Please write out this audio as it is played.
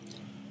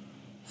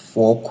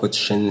Four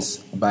questions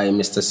by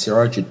Mr.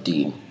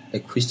 Sirajuddin, a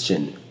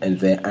Christian, and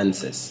their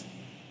answers.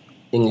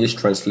 English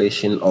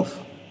translation of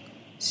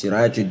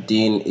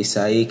Sirajuddin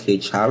Isai K.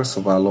 Charles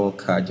Valon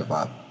Ka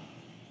Jawab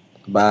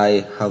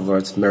by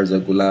Hazrat Mirza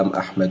Ghulam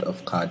Ahmad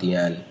of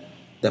Qadian,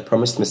 the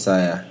promised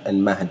Messiah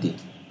and Mahdi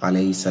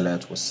alayhi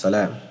salatu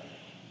wassalam.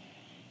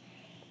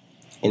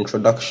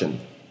 Introduction.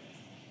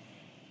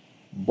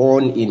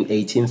 Born in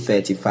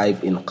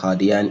 1835 in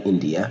Qadian,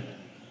 India,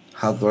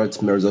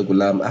 Hazrat Mirza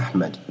Ghulam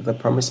Ahmad, the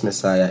promised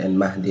Messiah and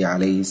Mahdi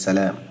alayhi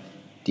salam,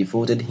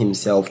 devoted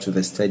himself to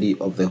the study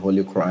of the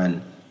Holy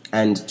Quran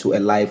and to a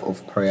life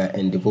of prayer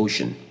and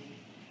devotion.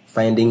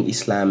 Finding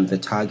Islam the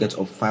target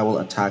of foul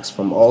attacks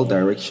from all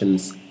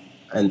directions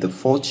and the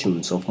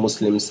fortunes of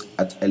Muslims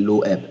at a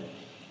low ebb,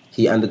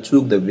 he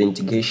undertook the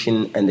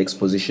vindication and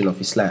exposition of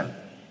Islam.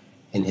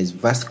 In his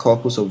vast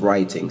corpus of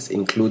writings,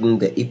 including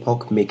the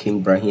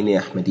epoch-making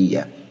Brahini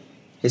Ahmadiyya,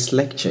 his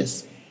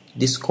lectures,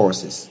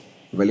 discourses,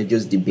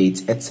 religious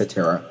debates,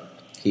 etc.,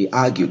 he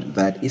argued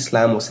that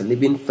Islam was a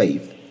living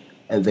faith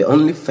and the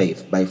only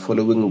faith by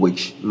following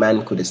which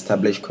man could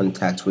establish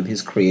contact with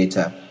his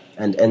Creator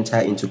and enter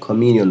into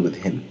communion with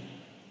Him.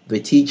 The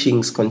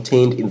teachings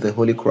contained in the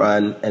Holy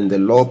Quran and the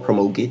law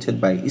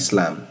promulgated by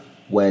Islam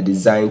were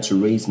designed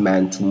to raise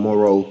man to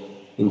moral,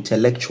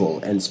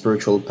 intellectual, and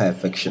spiritual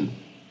perfection.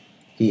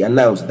 He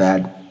announced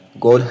that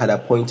God had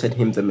appointed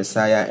him the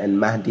Messiah and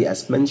Mahdi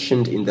as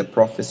mentioned in the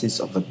prophecies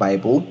of the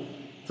Bible,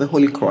 the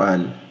Holy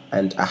Quran,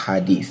 and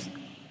Ahadith.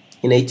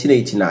 In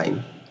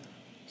 1889,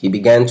 he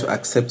began to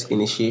accept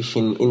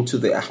initiation into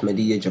the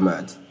Ahmadiyya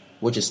Jamaat,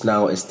 which is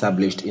now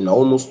established in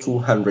almost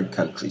 200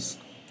 countries.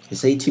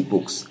 His 80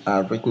 books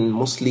are written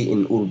mostly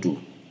in Urdu,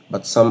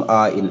 but some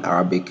are in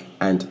Arabic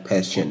and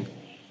Persian.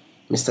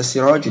 Mr.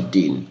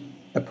 Sirajuddin,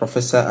 a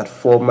professor at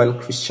Foreman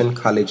Christian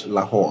College,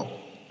 Lahore,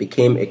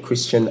 became a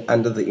Christian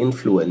under the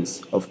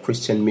influence of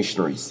Christian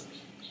missionaries.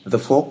 The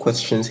four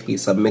questions he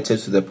submitted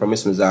to the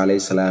promised Messiah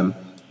alayhi salam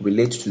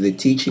relate to the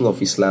teaching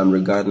of Islam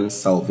regarding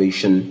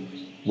salvation,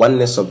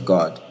 oneness of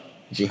God,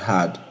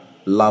 jihad,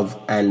 love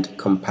and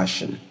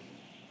compassion.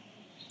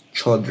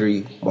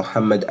 Chaudhry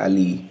Muhammad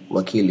Ali,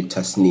 Wakil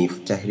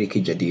Tasnif, Tahrik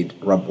Jadid,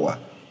 Rabwa,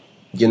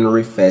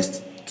 January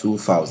 1st,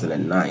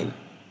 2009.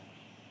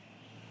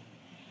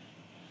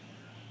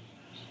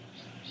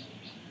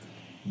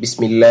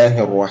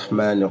 Bismillahir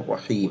Rahmanir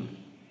Rahim.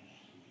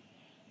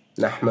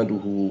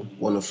 Nahmaduhu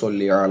wa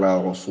nusalli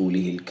ala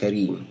rasulihil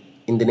kareem.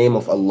 In the name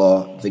of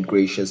Allah, the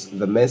Gracious,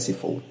 the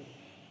Merciful,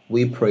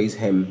 we praise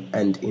Him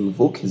and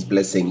invoke His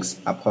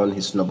blessings upon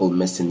His noble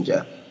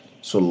Messenger,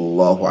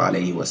 Sallallahu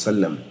Alaihi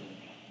Wasallam.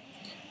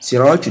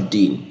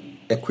 Sirajuddin,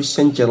 a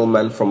Christian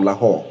gentleman from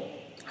Lahore,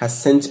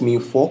 has sent me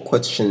four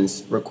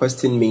questions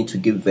requesting me to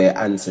give their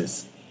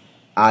answers.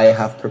 I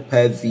have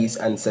prepared these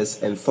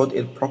answers and thought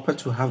it proper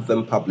to have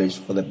them published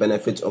for the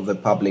benefit of the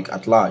public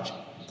at large.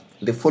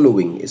 The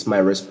following is my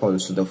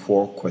response to the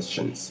four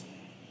questions.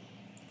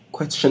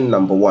 Question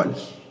number 1.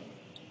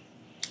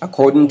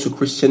 According to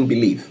Christian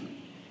belief,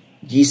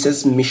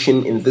 Jesus'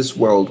 mission in this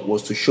world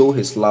was to show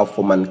His love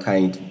for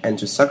mankind and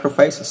to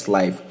sacrifice His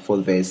life for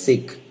their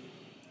sake.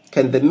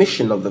 Can the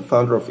mission of the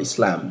founder of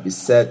Islam be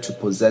said to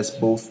possess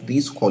both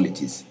these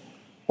qualities,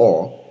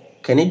 or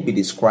can it be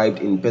described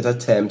in better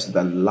terms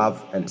than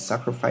love and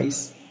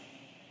sacrifice?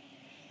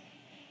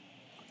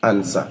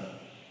 Answer.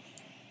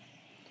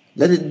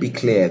 Let it be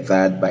clear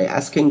that by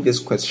asking this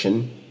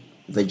question,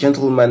 the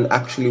gentleman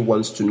actually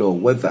wants to know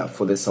whether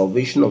for the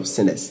salvation of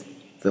sinners,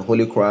 the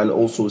Holy Quran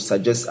also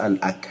suggests an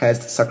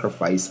accursed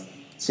sacrifice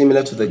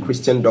similar to the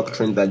Christian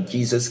doctrine that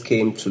Jesus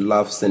came to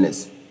love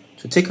sinners,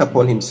 to take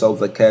upon Himself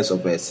the curse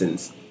of their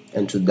sins,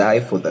 and to die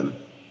for them.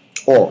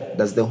 Or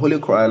does the Holy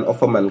Quran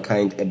offer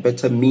mankind a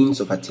better means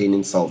of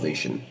attaining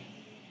salvation?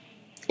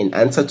 In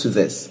answer to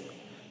this,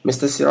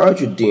 Mr.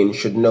 Sirajuddin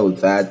should know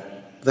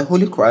that the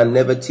Holy Quran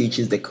never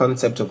teaches the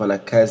concept of an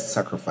accursed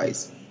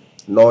sacrifice,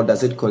 nor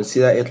does it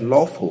consider it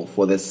lawful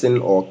for the sin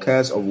or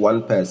curse of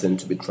one person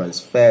to be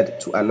transferred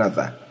to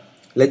another,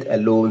 let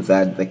alone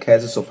that the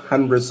curses of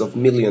hundreds of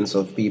millions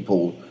of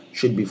people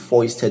should be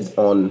foisted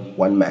on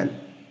one man.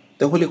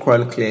 The Holy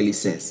Quran clearly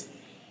says,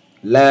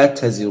 لا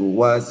تزر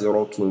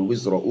وازرة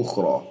وزر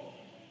أخرى.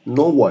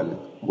 No one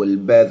will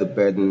bear the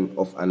burden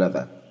of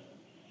another.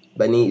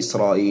 Bani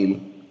Israel,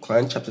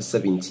 Quran chapter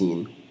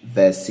 17,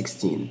 verse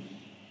 16.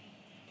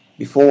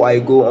 Before I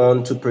go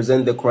on to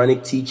present the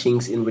Quranic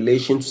teachings in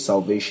relation to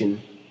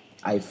salvation,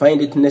 I find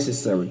it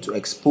necessary to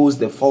expose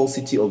the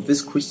falsity of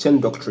this Christian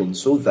doctrine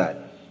so that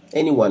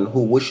anyone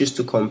who wishes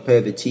to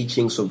compare the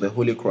teachings of the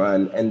Holy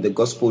Quran and the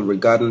Gospel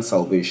regarding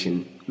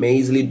salvation may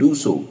easily do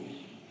so.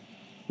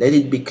 Let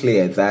it be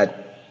clear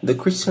that the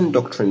Christian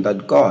doctrine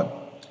that God,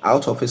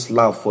 out of His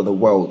love for the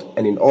world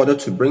and in order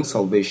to bring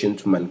salvation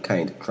to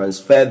mankind,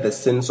 transferred the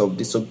sins of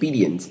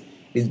disobedience,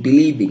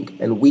 disbelieving,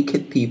 and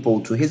wicked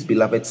people to His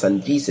beloved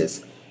Son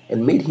Jesus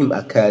and made Him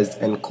accursed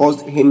and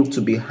caused Him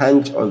to be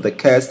hanged on the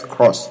cursed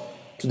cross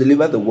to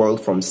deliver the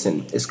world from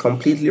sin is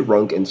completely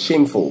wrong and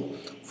shameful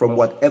from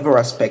whatever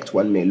aspect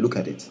one may look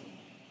at it.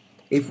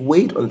 If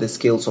weighed on the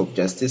scales of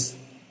justice,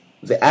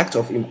 The act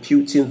of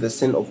imputing the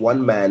sin of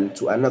one man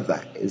to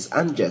another is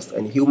unjust,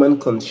 and human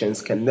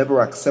conscience can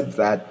never accept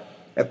that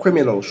a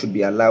criminal should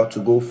be allowed to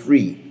go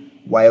free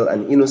while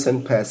an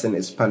innocent person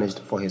is punished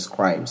for his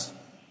crimes.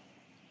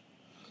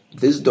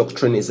 This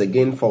doctrine is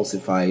again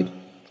falsified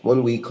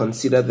when we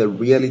consider the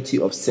reality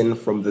of sin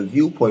from the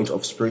viewpoint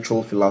of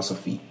spiritual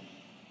philosophy.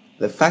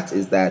 The fact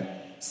is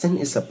that sin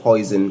is a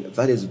poison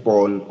that is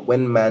born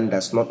when man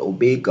does not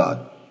obey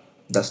God,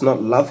 does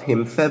not love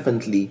Him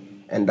fervently,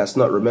 and does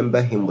not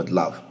remember Him with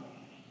love.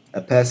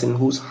 A person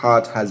whose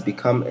heart has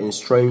become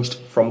estranged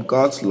from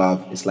God's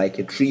love is like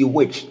a tree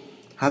which,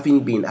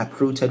 having been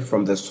uprooted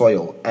from the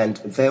soil and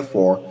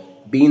therefore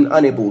being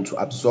unable to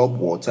absorb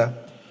water,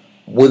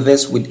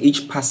 withers with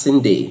each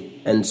passing day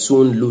and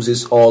soon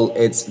loses all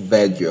its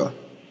verdure.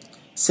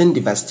 Sin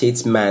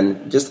devastates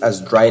man just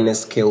as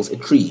dryness kills a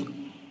tree.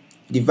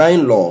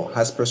 Divine law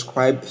has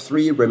prescribed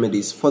 3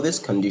 remedies for this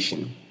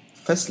condition.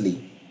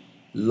 Firstly,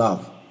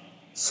 love.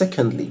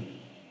 Secondly,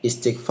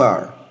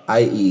 istighfar,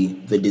 i.e.,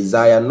 the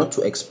desire not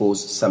to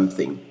expose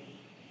something.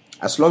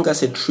 As long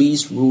as a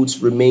tree's roots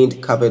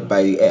remained covered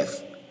by the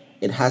earth,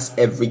 it has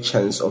every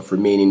chance of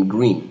remaining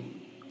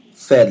green.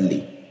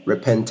 Thirdly,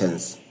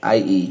 repentance,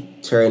 i.e.,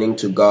 turning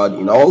to God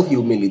in all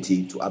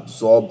humility to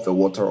absorb the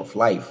water of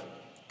life,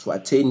 to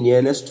attain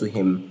nearness to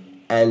Him,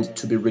 and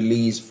to be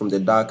released from the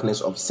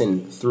darkness of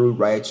sin through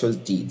righteous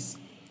deeds.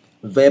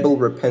 Verbal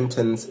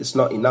repentance is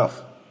not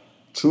enough.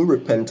 True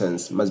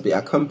repentance must be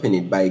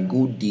accompanied by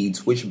good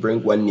deeds which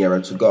bring one nearer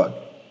to God.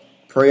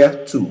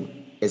 Prayer, too,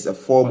 is a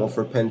form of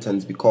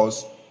repentance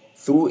because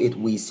through it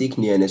we seek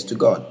nearness to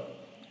God.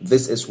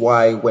 This is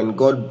why when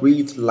God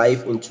breathed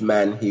life into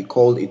man, He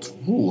called it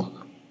Ruh.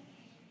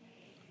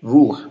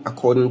 Ruh,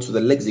 according to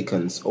the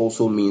lexicons,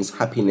 also means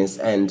happiness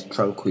and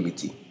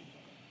tranquility.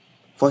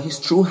 For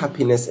his true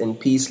happiness and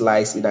peace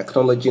lies in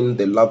acknowledging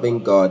the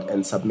loving God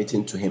and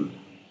submitting to Him.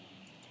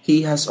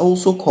 He has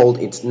also called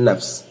it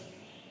Nafs.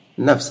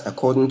 Nafs,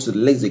 according to the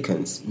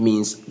lexicons,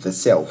 means the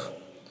self,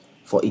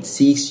 for it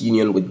seeks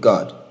union with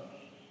God.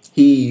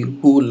 He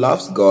who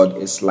loves God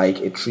is like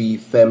a tree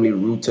firmly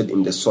rooted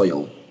in the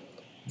soil.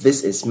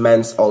 This is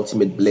man's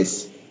ultimate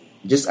bliss.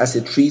 Just as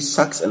a tree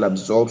sucks and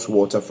absorbs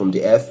water from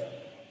the earth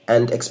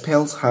and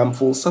expels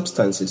harmful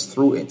substances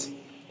through it,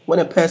 when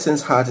a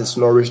person's heart is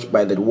nourished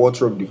by the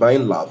water of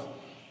divine love,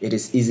 it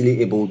is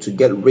easily able to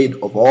get rid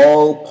of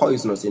all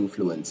poisonous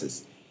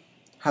influences.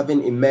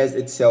 Having immersed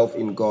itself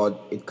in God,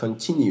 it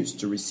continues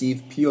to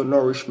receive pure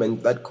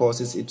nourishment that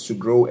causes it to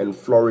grow and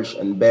flourish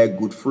and bear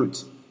good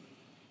fruit.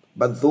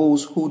 But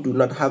those who do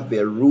not have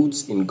their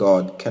roots in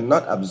God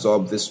cannot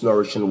absorb this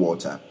nourishing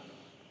water.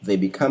 They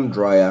become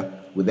drier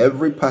with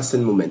every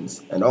passing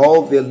moment, and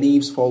all their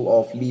leaves fall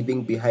off,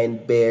 leaving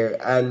behind bare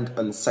and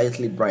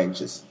unsightly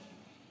branches.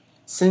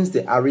 Since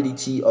the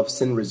aridity of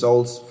sin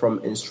results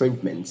from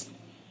estrangement,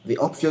 the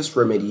obvious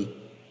remedy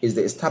is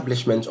the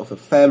establishment of a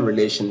firm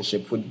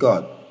relationship with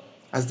God,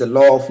 as the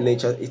law of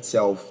nature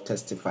itself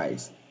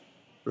testifies.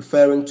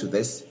 Referring to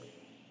this,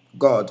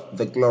 God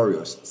the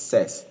Glorious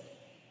says,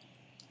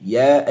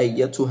 يا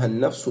أيتها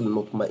النفس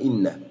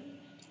المطمئنة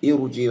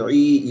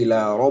ارجعي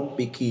إلى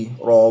ربك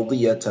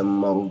راضية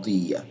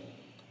مرضية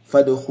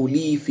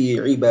فادخلي في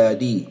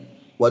عبادي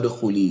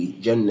وادخلي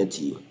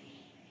جنتي.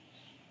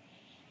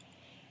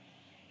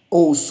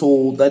 O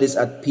soul that is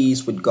at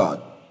peace with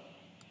God,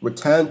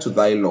 return to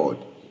thy Lord.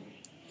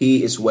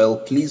 He is well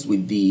pleased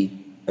with thee,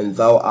 and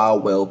thou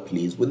art well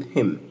pleased with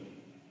Him.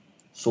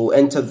 So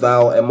enter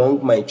thou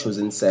among my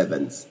chosen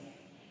servants,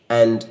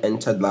 and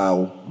enter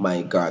thou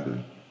my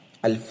garden.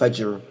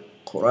 Al-Fajr,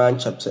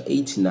 Quran chapter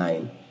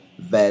 89,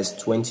 verse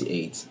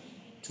 28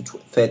 to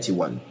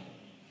 31.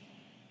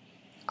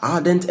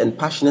 Ardent and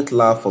passionate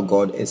love for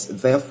God is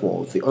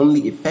therefore the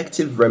only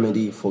effective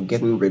remedy for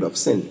getting rid of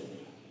sin.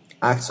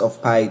 Acts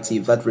of piety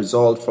that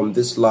result from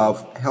this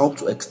love help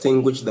to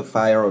extinguish the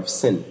fire of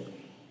sin,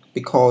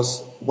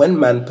 because when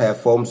man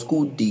performs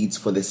good deeds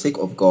for the sake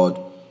of God,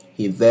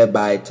 he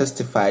thereby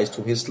testifies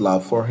to his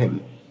love for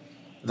Him.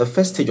 The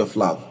first stage of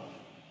love,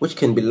 which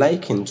can be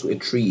likened to a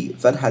tree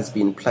that has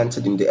been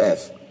planted in the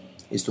earth,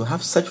 is to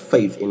have such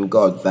faith in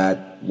God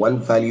that one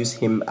values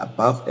Him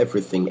above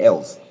everything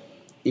else,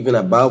 even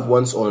above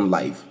one's own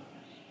life.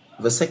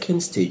 The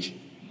second stage,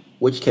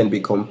 which can be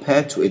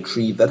compared to a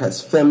tree that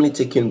has firmly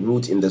taken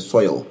root in the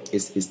soil,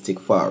 is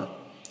istighfar,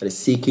 that is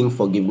seeking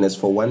forgiveness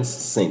for one's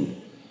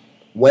sin,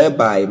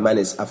 whereby man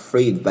is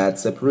afraid that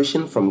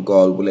separation from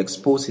God will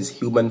expose his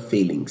human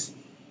failings.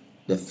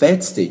 The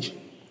third stage,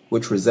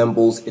 which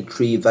resembles a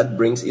tree that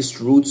brings its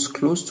roots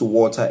close to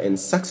water and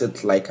sucks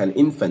it like an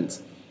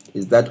infant,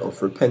 is that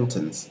of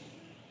repentance.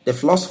 The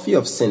philosophy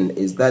of sin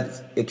is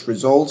that it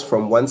results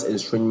from one's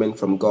estrangement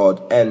from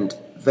God and,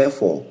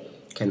 therefore,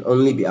 can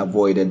only be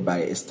avoided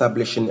by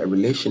establishing a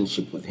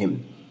relationship with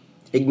Him.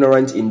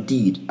 Ignorant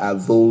indeed are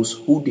those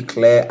who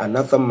declare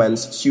another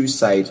man's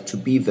suicide to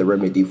be the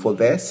remedy for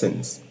their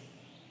sins.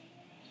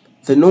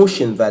 The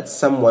notion that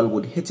someone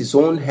would hit his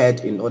own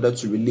head in order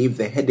to relieve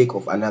the headache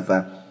of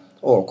another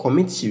or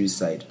commit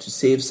suicide to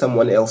save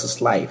someone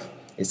else's life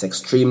is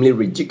extremely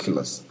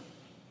ridiculous.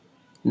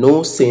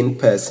 No sane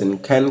person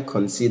can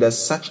consider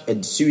such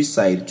a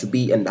suicide to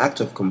be an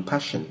act of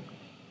compassion.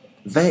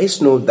 There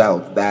is no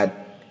doubt that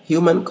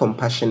human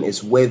compassion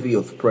is worthy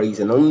of praise,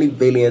 and only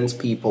valiant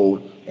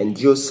people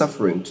endure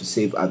suffering to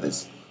save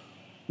others.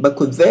 But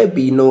could there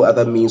be no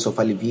other means of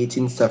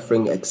alleviating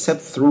suffering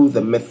except through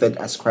the method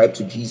ascribed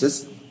to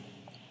Jesus?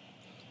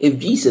 If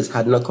Jesus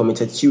had not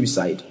committed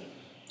suicide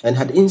and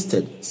had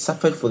instead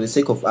suffered for the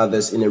sake of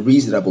others in a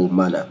reasonable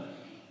manner,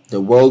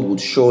 the world would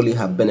surely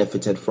have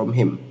benefited from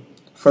him.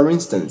 For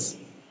instance,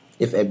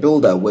 if a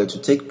builder were to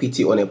take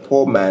pity on a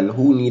poor man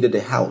who needed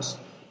a house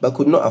but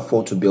could not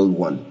afford to build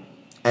one,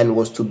 and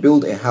was to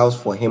build a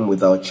house for him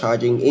without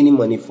charging any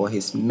money for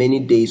his many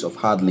days of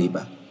hard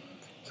labor,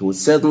 he would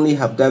certainly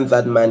have done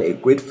that man a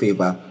great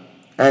favor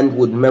and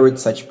would merit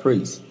such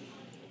praise.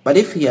 But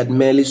if he had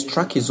merely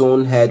struck his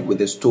own head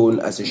with a stone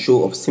as a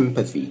show of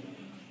sympathy,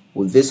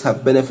 would this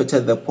have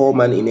benefited the poor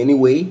man in any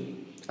way?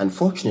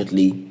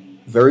 Unfortunately,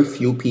 very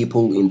few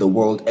people in the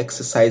world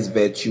exercise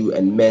virtue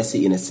and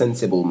mercy in a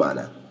sensible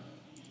manner.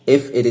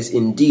 If it is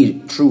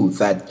indeed true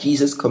that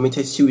Jesus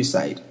committed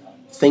suicide,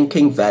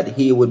 thinking that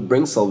he would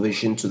bring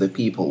salvation to the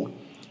people,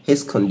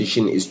 his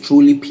condition is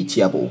truly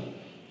pitiable,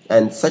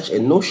 and such a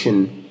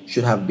notion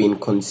should have been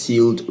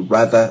concealed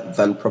rather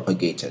than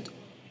propagated.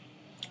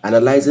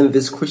 Analyzing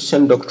this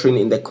Christian doctrine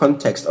in the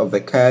context of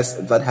the curse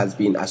that has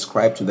been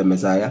ascribed to the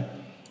Messiah,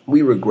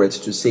 we regret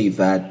to say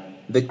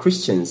that the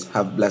Christians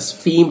have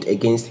blasphemed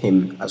against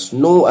him as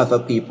no other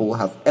people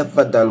have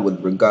ever done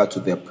with regard to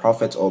their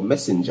prophet or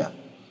messenger.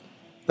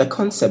 The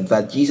concept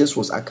that Jesus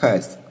was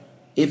accursed,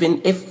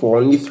 even if for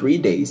only 3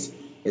 days,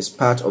 is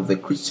part of the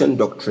Christian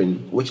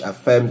doctrine which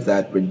affirms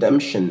that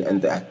redemption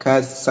and the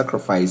accursed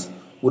sacrifice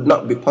would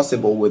not be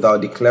possible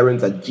without declaring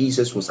that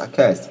Jesus was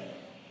accursed.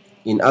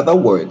 In other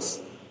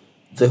words,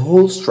 the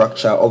whole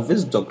structure of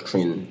this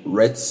doctrine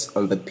rests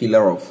on the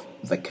pillar of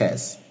the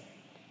curse.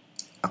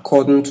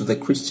 According to the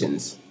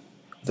Christians,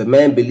 the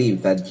men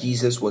believe that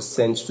Jesus was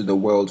sent to the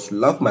world to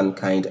love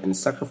mankind and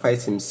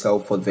sacrifice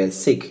himself for their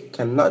sake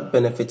cannot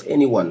benefit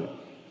anyone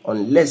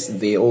unless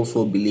they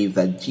also believe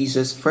that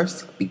Jesus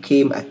first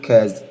became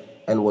accursed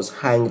and was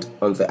hanged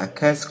on the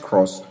accursed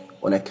cross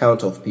on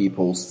account of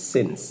people's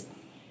sins.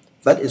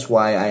 That is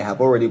why I have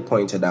already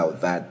pointed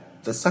out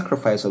that the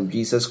sacrifice of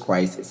Jesus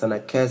Christ is an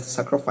accursed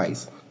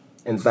sacrifice,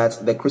 and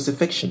that the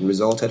crucifixion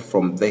resulted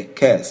from the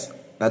curse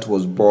that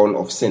was born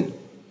of sin.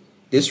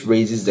 This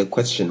raises the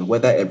question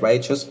whether a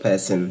righteous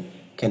person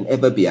can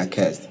ever be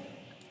accursed.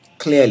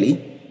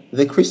 Clearly,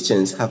 the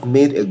Christians have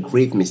made a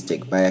grave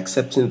mistake by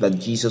accepting that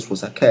Jesus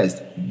was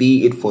accursed,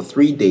 be it for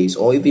 3 days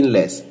or even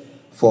less,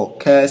 for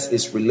curse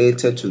is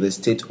related to the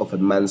state of a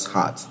man's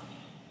heart.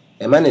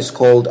 A man is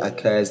called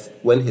accursed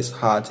when his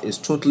heart is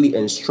totally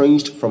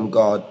estranged from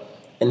God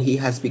and he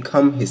has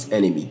become his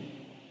enemy.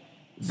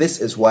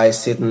 This is why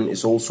Satan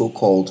is also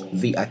called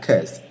the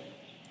accursed.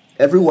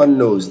 Everyone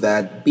knows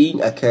that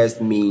being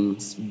accursed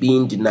means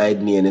being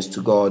denied nearness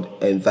to God,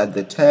 and that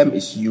the term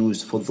is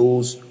used for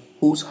those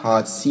whose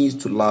hearts cease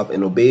to love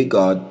and obey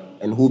God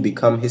and who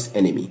become his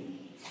enemy.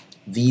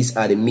 These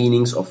are the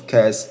meanings of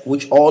curse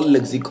which all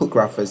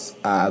lexicographers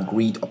are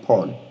agreed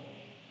upon.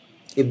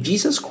 If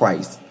Jesus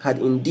Christ had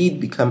indeed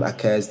become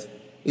accursed,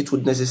 it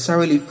would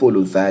necessarily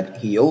follow that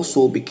he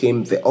also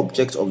became the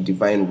object of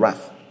divine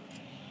wrath.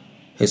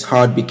 His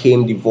heart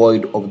became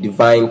devoid of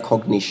divine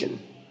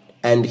cognition,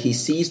 and he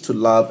ceased to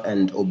love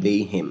and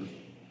obey him.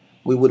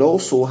 We would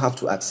also have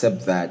to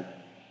accept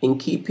that, in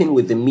keeping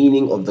with the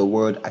meaning of the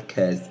word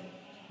accursed,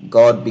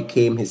 God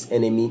became his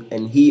enemy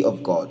and he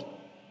of God,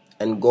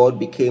 and God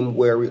became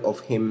weary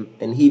of him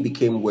and he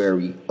became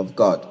weary of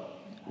God.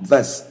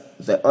 Thus,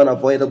 the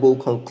unavoidable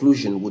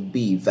conclusion would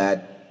be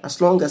that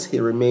as long as he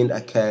remained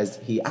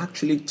accursed, he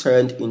actually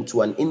turned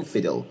into an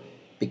infidel,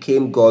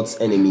 became God's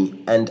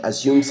enemy, and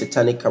assumed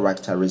satanic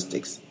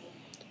characteristics.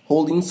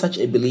 Holding such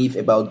a belief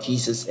about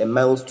Jesus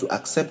amounts to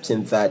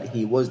accepting that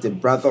he was the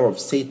brother of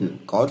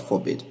Satan, God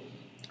forbid.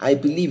 I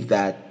believe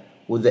that,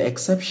 with the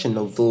exception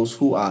of those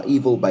who are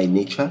evil by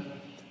nature,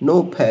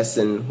 no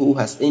person who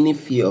has any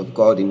fear of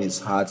God in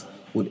his heart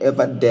would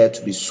ever dare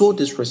to be so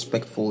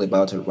disrespectful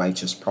about a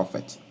righteous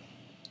prophet.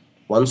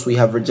 Once we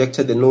have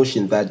rejected the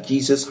notion that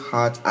Jesus'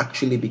 heart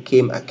actually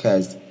became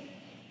accursed,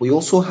 we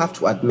also have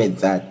to admit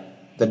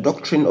that the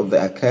doctrine of the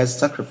accursed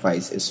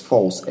sacrifice is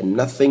false and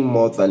nothing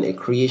more than a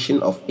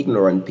creation of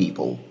ignorant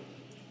people.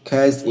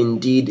 Cursed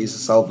indeed is a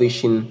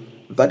salvation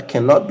that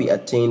cannot be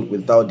attained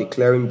without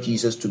declaring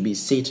Jesus to be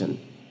Satan,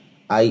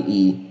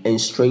 i.e.,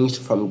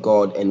 estranged from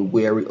God and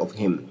weary of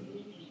him.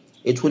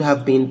 It would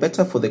have been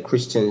better for the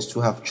Christians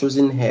to have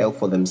chosen hell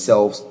for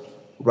themselves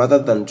rather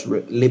than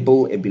to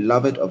label a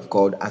beloved of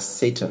God as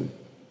Satan.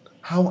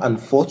 How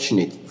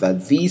unfortunate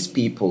that these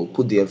people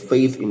put their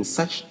faith in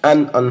such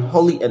an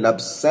unholy and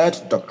absurd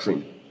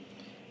doctrine.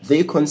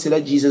 They consider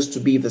Jesus to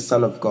be the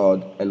Son of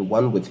God and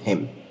one with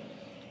him,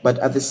 but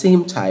at the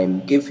same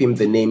time give him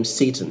the name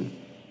Satan,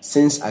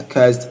 since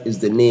accursed is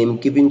the name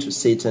given to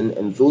Satan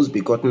and those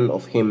begotten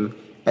of him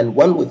and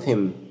one with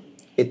him.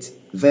 It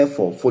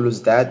therefore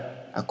follows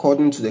that,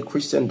 according to the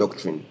Christian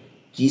doctrine,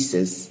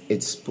 Jesus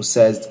is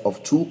possessed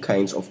of two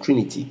kinds of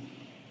Trinity,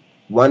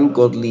 one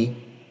godly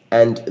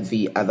and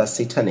the other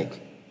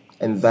satanic,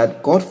 and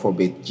that, God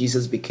forbid,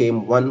 Jesus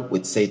became one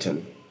with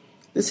Satan.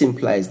 This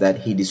implies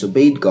that he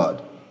disobeyed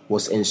God,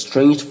 was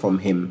estranged from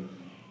him,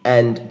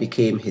 and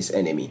became his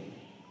enemy.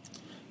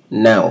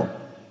 Now,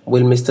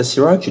 will Mr.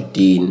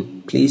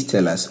 Sirajuddin please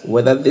tell us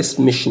whether this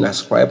mission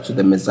ascribed to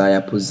the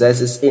Messiah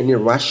possesses any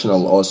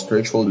rational or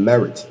spiritual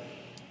merit?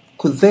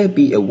 Could there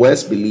be a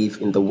worse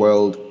belief in the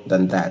world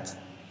than that,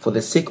 for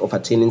the sake of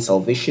attaining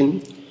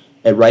salvation,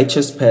 a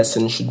righteous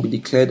person should be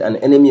declared an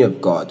enemy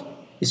of God,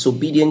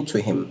 disobedient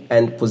to him,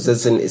 and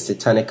possessing a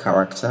satanic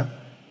character?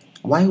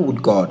 Why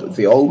would God,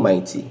 the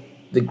Almighty,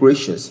 the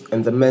Gracious,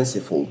 and the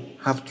Merciful,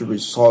 have to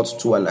resort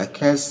to an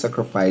accursed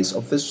sacrifice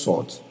of this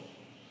sort?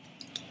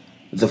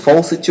 The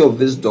falsity of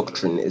this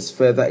doctrine is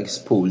further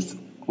exposed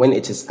when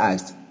it is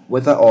asked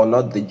whether or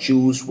not the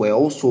Jews were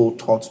also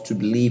taught to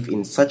believe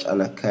in such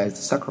an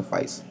accursed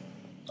sacrifice.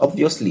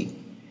 Obviously,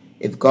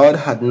 if God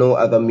had no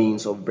other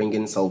means of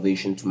bringing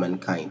salvation to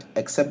mankind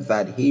except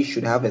that he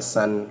should have a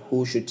son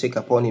who should take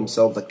upon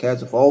himself the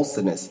curse of all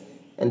sinners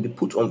and be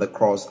put on the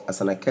cross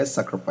as an accursed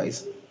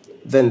sacrifice,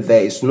 then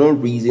there is no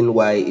reason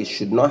why it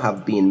should not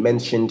have been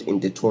mentioned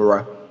in the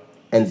Torah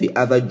and the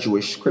other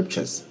Jewish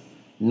scriptures.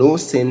 No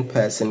sane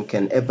person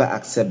can ever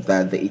accept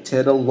that the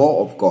eternal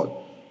law of God,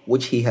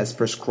 which he has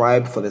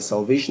prescribed for the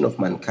salvation of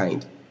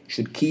mankind,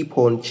 should keep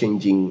on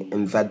changing,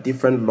 and that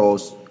different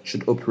laws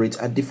should operate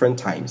at different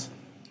times,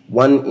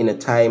 one in a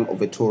time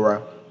of a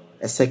Torah,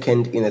 a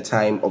second in a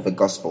time of a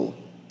gospel,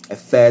 a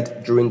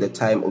third during the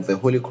time of the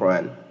Holy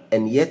Quran,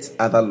 and yet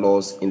other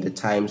laws in the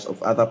times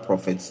of other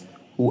prophets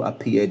who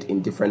appeared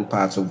in different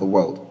parts of the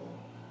world.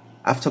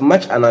 After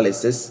much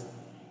analysis,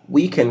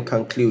 we can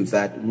conclude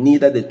that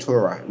neither the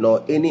Torah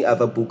nor any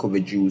other book of the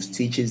Jews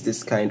teaches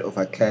this kind of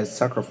accursed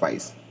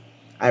sacrifice.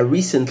 I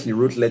recently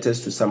wrote letters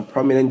to some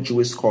prominent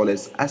Jewish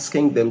scholars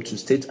asking them to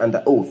state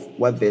under oath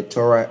what their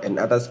Torah and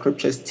other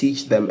scriptures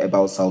teach them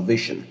about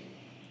salvation.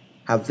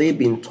 Have they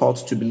been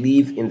taught to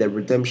believe in the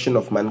redemption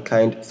of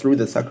mankind through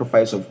the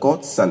sacrifice of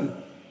God's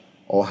Son,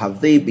 or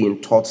have they been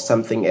taught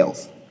something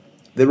else?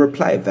 They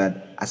replied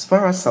that, as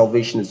far as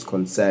salvation is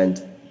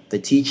concerned, the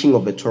teaching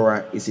of the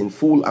Torah is in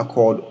full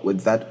accord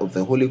with that of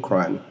the Holy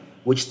Quran,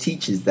 which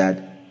teaches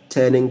that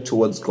turning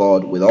towards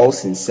God with all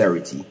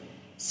sincerity,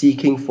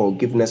 seeking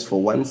forgiveness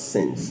for one's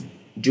sins,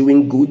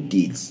 doing good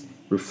deeds,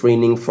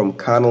 refraining from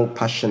carnal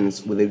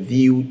passions with a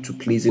view to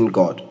pleasing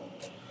God,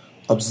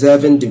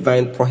 observing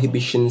divine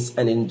prohibitions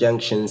and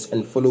injunctions,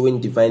 and following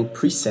divine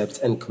precepts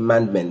and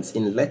commandments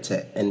in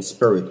letter and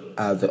spirit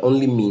are the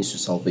only means to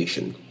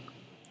salvation.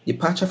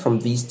 Departure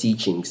from these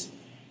teachings,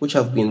 which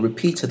have been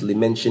repeatedly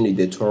mentioned in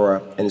the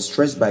Torah and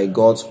stressed by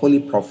God's holy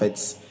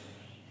prophets,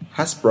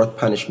 has brought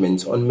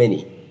punishment on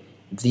many.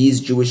 These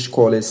Jewish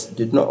scholars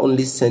did not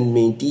only send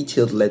me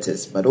detailed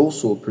letters, but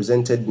also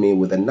presented me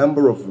with a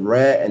number of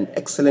rare and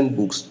excellent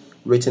books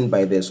written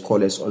by their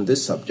scholars on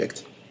this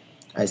subject.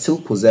 I still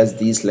possess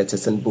these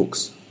letters and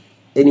books.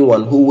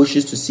 Anyone who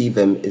wishes to see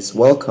them is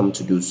welcome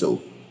to do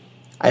so.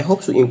 I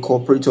hope to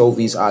incorporate all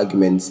these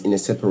arguments in a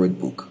separate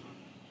book.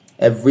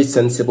 Every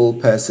sensible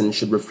person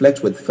should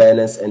reflect with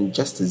fairness and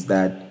justice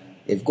that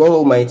if God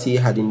Almighty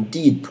had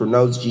indeed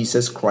pronounced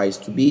Jesus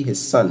Christ to be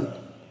his Son,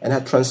 and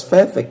had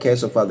transferred the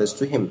curse of others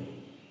to him,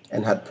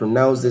 and had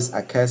pronounced this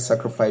accursed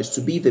sacrifice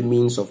to be the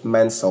means of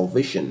man's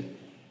salvation,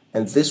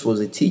 and this was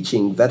a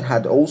teaching that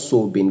had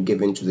also been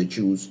given to the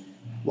Jews,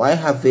 why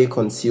have they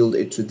concealed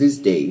it to this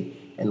day,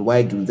 and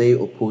why do they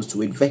oppose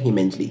to it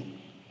vehemently?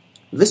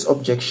 This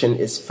objection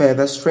is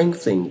further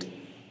strengthened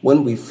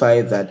when we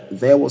find that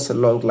there was a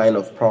long line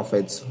of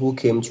prophets who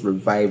came to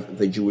revive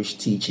the Jewish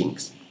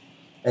teachings,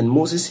 and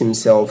Moses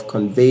himself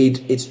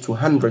conveyed it to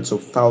hundreds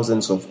of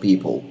thousands of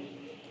people.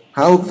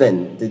 How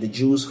then did the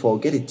Jews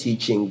forget a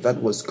teaching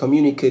that was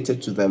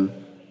communicated to them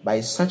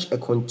by such a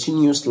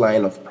continuous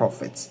line of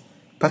prophets,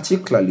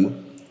 particularly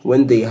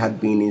when they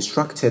had been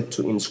instructed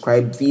to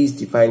inscribe these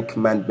divine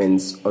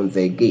commandments on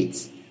their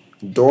gates,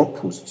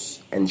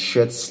 doorposts, and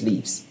shirt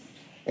sleeves,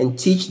 and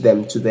teach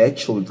them to their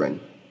children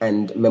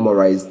and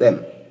memorize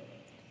them?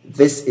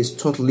 This is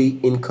totally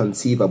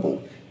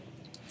inconceivable.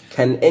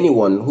 Can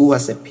anyone who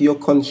has a pure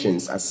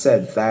conscience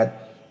assert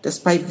that,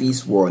 despite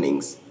these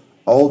warnings,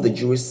 all the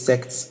Jewish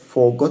sects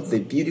forgot the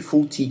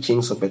beautiful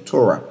teachings of the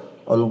Torah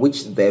on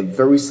which their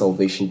very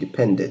salvation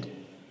depended?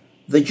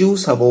 The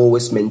Jews have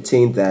always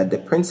maintained that the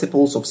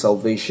principles of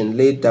salvation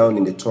laid down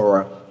in the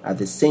Torah are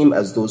the same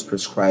as those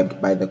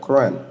prescribed by the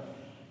Quran.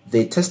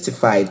 They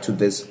testified to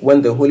this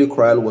when the Holy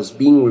Quran was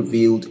being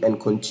revealed and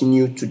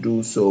continue to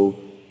do so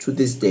to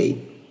this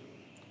day.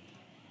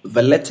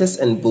 The letters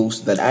and books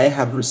that I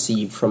have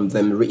received from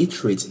them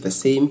reiterate the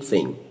same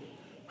thing.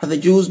 Had the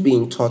Jews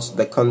been taught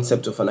the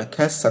concept of an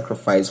accursed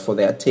sacrifice for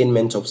the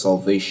attainment of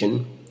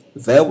salvation,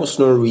 there was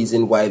no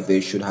reason why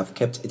they should have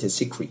kept it a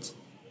secret.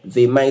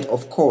 They might,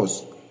 of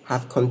course,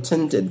 have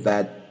contended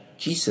that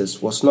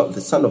Jesus was not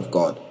the Son of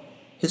God.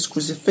 His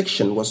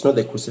crucifixion was not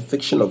the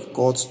crucifixion of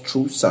God's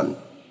true Son.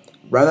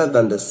 rather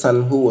than the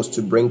Son who was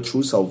to bring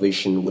true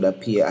salvation would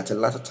appear at a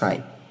later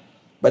time.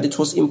 But it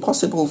was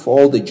impossible for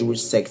all the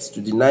Jewish sects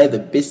to deny the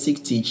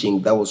basic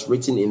teaching that was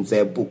written in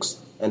their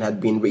books and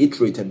had been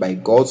reiterated by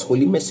God's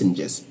holy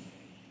messengers.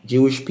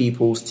 Jewish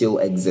people still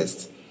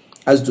exist,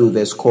 as do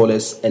their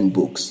scholars and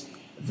books.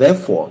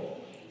 Therefore,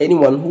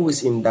 anyone who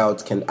is in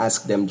doubt can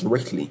ask them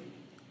directly.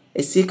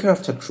 A seeker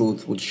after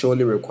truth would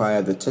surely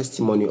require the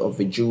testimony of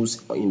the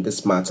Jews in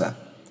this matter,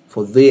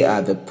 for they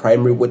are the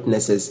primary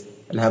witnesses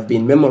and have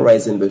been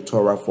memorizing the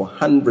Torah for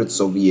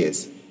hundreds of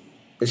years.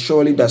 It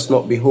surely does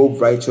not behove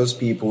righteous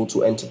people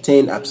to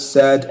entertain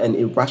absurd and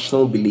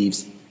irrational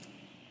beliefs,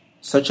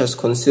 such as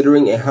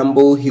considering a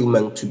humble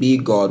human to be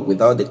God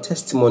without the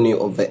testimony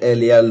of the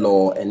earlier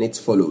law and its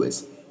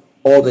followers,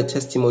 or the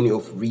testimony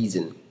of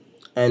reason,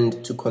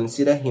 and to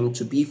consider him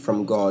to be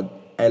from God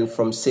and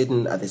from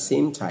Satan at the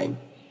same time.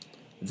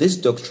 This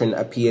doctrine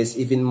appears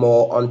even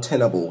more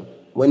untenable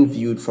when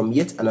viewed from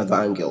yet another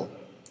angle,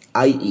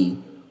 i.e.,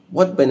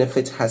 what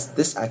benefit has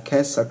this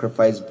accursed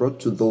sacrifice brought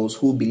to those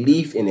who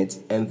believe in it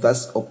and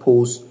thus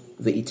oppose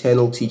the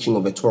eternal teaching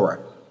of the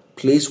Torah,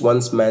 place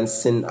one man's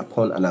sin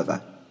upon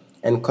another,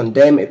 and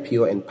condemn a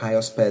pure and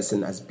pious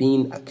person as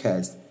being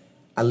accursed,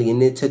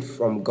 alienated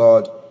from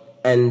God,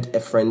 and a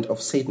friend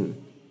of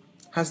Satan?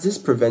 Has this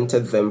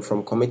prevented them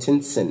from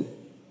committing sin,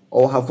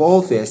 or have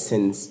all their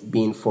sins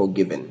been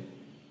forgiven?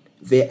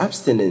 Their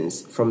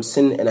abstinence from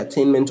sin and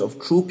attainment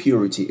of true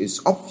purity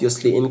is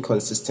obviously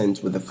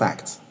inconsistent with the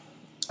facts.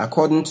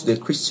 According to the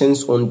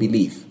Christians' own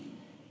belief,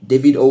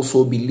 David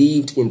also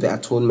believed in the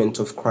atonement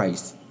of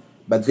Christ,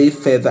 but they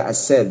further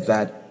assert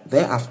that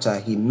thereafter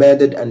he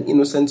murdered an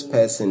innocent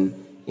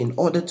person in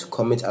order to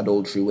commit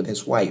adultery with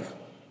his wife,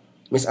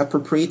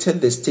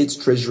 misappropriated the state's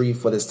treasury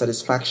for the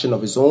satisfaction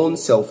of his own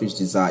selfish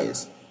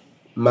desires,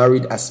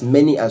 married as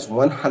many as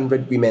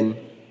 100 women,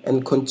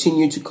 and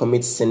continued to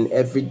commit sin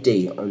every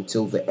day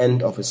until the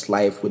end of his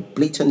life with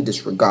blatant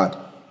disregard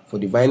for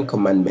divine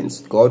commandments,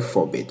 God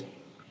forbid.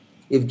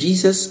 If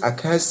Jesus'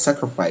 accursed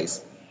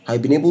sacrifice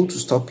had been able to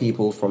stop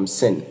people from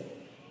sin,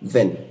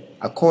 then,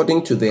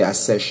 according to their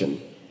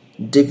assertion,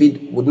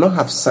 David would not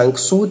have sunk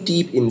so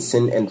deep in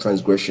sin and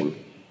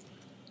transgression.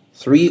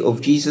 3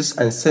 of Jesus'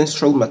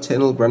 ancestral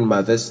maternal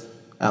grandmothers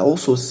are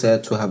also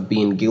said to have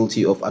been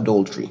guilty of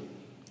adultery,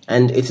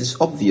 and it is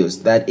obvious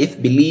that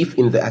if belief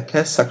in the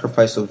accursed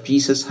sacrifice of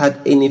Jesus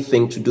had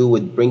anything to do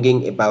with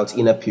bringing about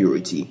inner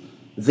purity,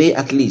 they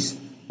at least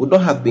would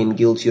not have been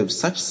guilty of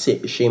such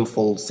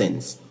shameful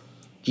sins.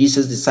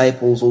 Jesus'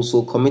 disciples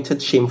also committed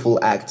shameful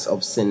acts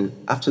of sin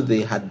after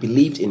they had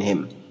believed in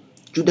him.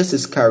 Judas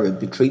Iscariot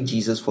betrayed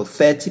Jesus for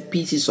 30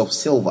 pieces of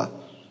silver.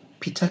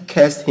 Peter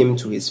cursed him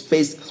to his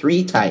face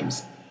 3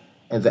 times,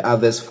 and the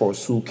others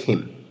forsook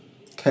him.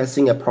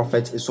 Cursing a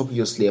prophet is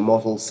obviously a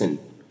mortal sin.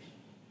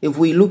 If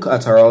we look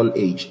at our own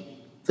age,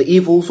 the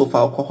evils of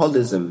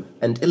alcoholism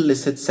and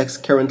illicit sex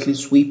currently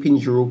sweeping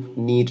Europe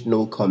need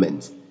no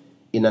comment.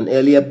 In an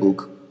earlier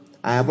book,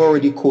 I have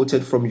already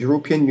quoted from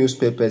European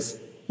newspapers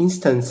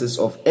instances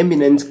of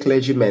eminent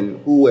clergymen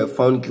who were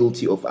found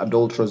guilty of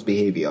adulterous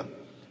behavior.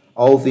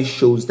 All this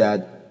shows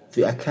that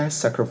the accursed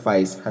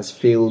sacrifice has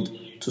failed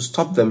to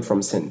stop them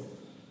from sin.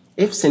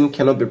 If sin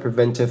cannot be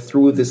prevented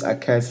through this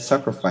accursed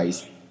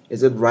sacrifice,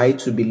 is it right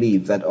to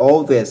believe that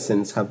all their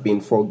sins have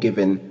been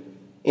forgiven?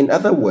 In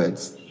other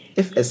words,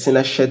 if a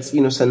sinner sheds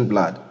innocent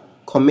blood,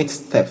 commits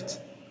theft,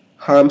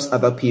 harms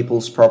other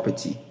people's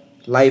property,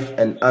 life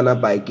and honor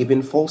by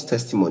giving false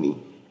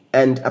testimony,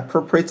 and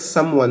appropriates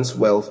someone's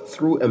wealth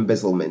through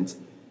embezzlement,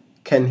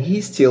 can he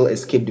still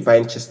escape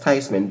divine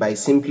chastisement by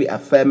simply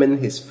affirming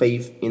his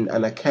faith in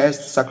an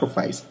accursed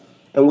sacrifice?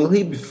 And will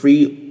he be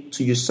free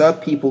to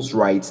usurp people's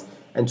rights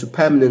and to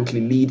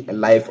permanently lead a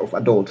life of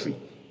adultery?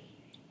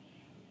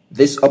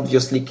 This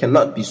obviously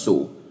cannot be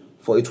so,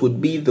 for it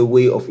would be the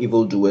way of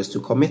evildoers to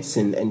commit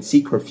sin and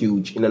seek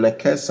refuge in an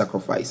accursed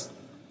sacrifice.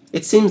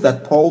 It seems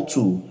that Paul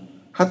too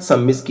had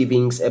some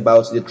misgivings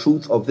about the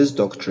truth of this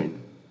doctrine.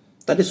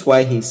 That is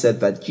why he said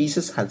that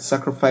Jesus had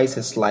sacrificed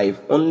his life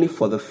only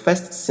for the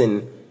first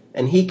sin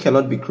and he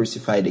cannot be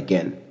crucified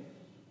again.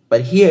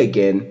 But here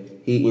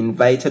again, he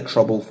invited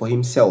trouble for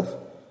himself.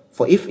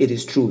 For if it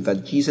is true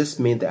that Jesus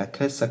made the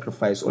accursed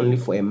sacrifice only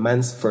for a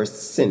man's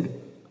first sin,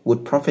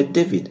 would Prophet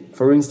David,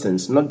 for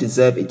instance, not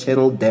deserve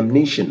eternal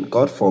damnation,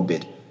 God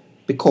forbid?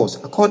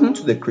 Because, according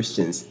to the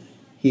Christians,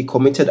 he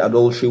committed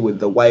adultery with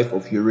the wife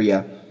of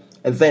Uriah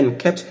and then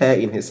kept her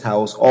in his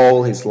house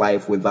all his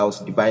life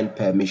without divine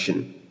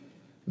permission.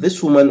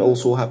 This woman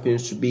also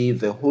happens to be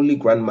the holy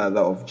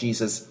grandmother of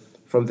Jesus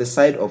from the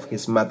side of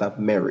his mother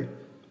Mary.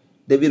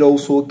 David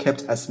also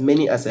kept as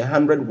many as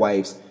 100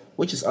 wives,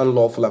 which is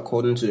unlawful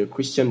according to the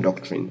Christian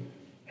doctrine.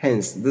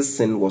 Hence, this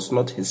sin was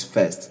not his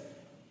first,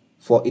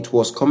 for it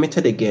was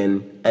committed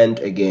again and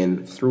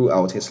again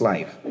throughout his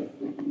life.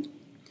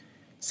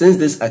 Since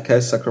this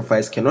accursed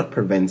sacrifice cannot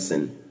prevent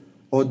sin,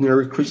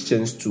 ordinary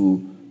Christians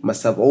too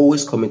must have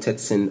always committed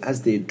sin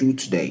as they do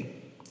today.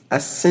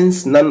 As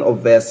since none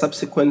of their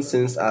subsequent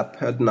sins are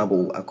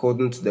pardonable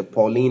according to the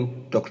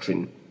Pauline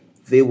doctrine,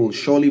 they will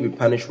surely be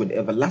punished with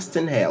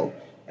everlasting hell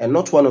and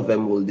not one of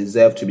them will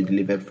deserve to be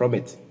delivered from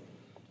it.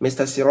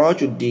 Mr.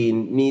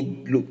 Sirajuddin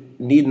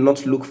need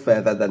not look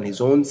further than his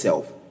own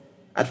self.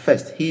 At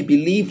first, he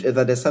believed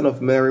that the Son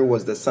of Mary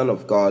was the Son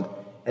of God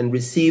and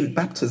received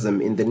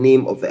baptism in the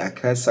name of the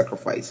accursed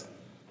sacrifice.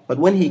 But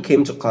when he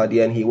came to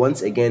Qadian, he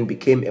once again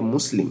became a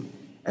Muslim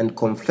and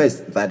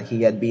confessed that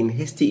he had been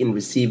hasty in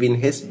receiving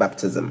his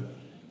baptism.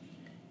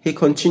 He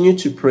continued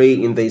to pray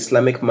in the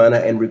Islamic manner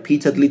and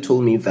repeatedly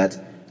told me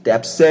that the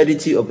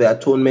absurdity of the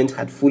atonement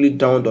had fully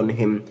dawned on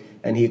him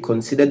and he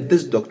considered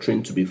this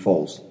doctrine to be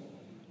false.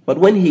 But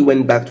when he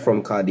went back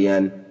from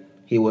Qadian,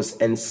 he was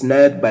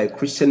ensnared by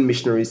Christian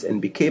missionaries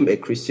and became a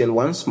Christian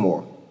once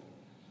more.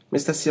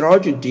 Mr.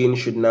 Sirajuddin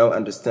should now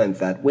understand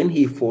that when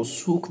he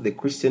forsook the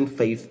Christian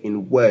faith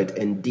in word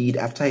and deed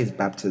after his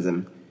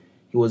baptism,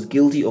 he was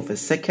guilty of a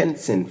second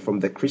sin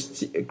from the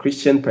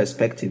Christian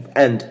perspective,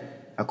 and,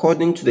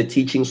 according to the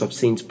teachings of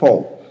St.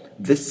 Paul,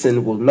 this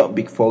sin will not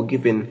be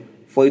forgiven,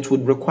 for it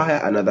would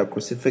require another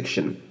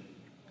crucifixion.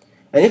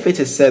 And if it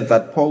is said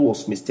that Paul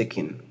was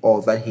mistaken,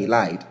 or that he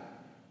lied,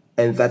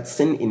 and that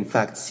sin in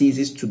fact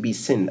ceases to be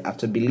sin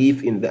after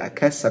belief in the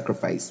accursed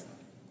sacrifice,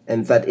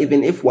 and that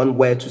even if one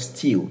were to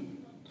steal,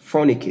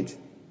 fornicate,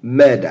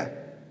 murder,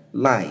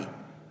 lie,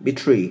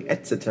 betray,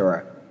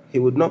 etc., he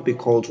would not be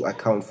called to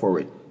account for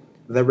it.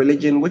 The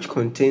religion which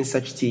contains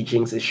such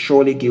teachings is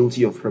surely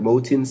guilty of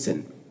promoting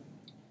sin.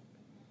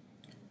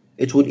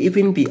 It would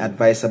even be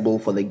advisable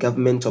for the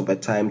government of the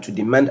time to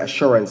demand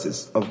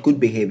assurances of good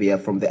behavior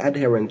from the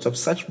adherents of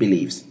such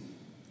beliefs.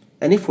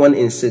 And if one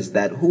insists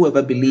that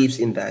whoever believes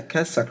in the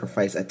accursed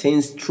sacrifice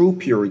attains true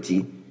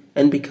purity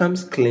and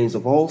becomes cleansed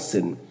of all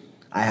sin,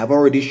 I have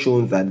already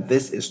shown that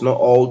this is not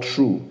all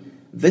true.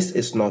 This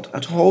is not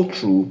at all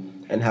true,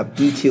 and have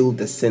detailed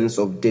the sins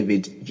of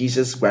David,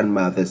 Jesus'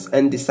 grandmothers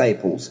and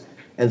disciples,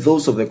 and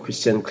those of the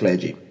Christian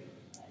clergy.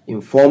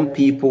 Informed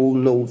people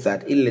know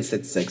that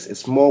illicit sex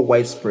is more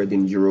widespread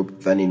in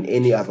Europe than in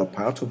any other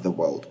part of the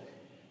world.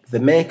 The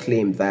mere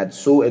claim that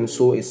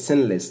so-and-so is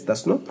sinless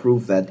does not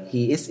prove that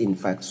he is in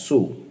fact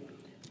so.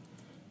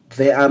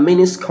 There are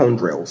many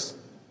scoundrels,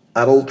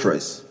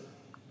 adulterers,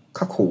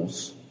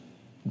 cuckolds,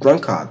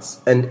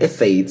 drunkards, and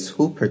atheists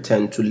who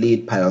pretend to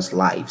lead pious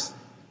lives,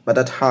 but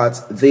at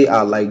heart they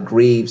are like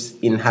graves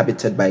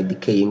inhabited by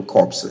decaying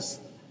corpses.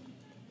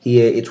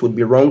 Here it would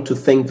be wrong to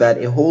think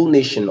that a whole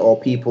nation or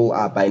people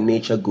are by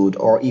nature good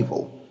or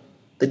evil.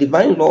 The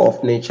divine law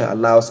of nature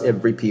allows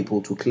every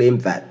people to claim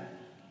that,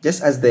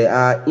 just as there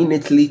are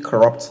innately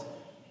corrupt,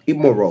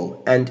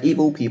 immoral, and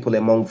evil people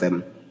among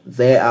them,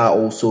 there are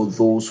also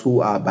those who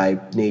are by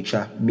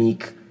nature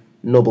meek,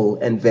 noble,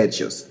 and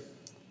virtuous.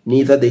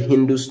 Neither the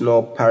Hindus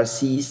nor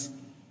Parsis,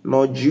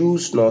 nor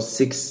Jews nor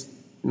Sikhs,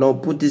 nor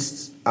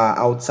Buddhists are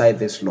outside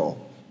this law,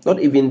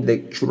 not even the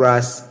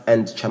Churas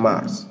and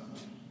Chamars,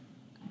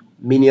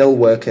 menial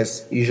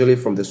workers, usually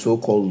from the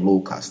so-called low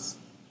castes.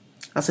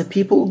 As a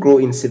people grow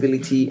in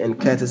civility and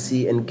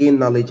courtesy and gain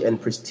knowledge and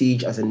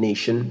prestige as a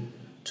nation,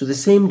 to the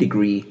same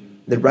degree,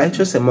 the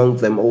righteous among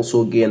them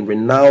also gain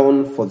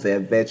renown for their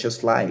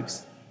virtuous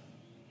lives,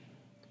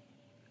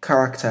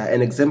 character,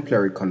 and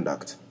exemplary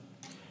conduct.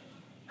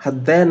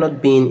 Had there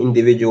not been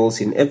individuals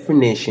in every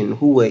nation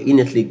who were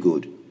innately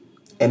good,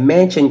 a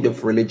mere change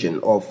of religion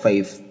or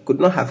faith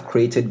could not have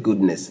created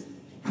goodness,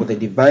 for the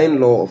divine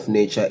law of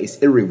nature is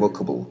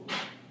irrevocable.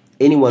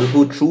 Anyone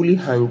who truly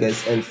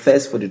hungers and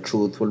thirsts for the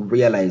truth will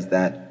realize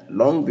that,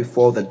 long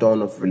before the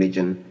dawn of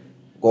religion,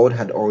 God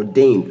had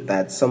ordained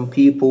that some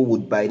people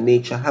would by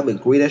nature have a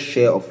greater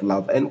share of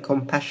love and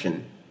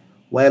compassion,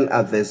 while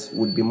others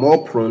would be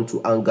more prone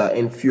to anger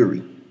and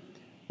fury.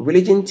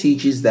 Religion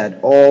teaches that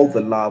all the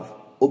love,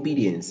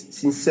 obedience,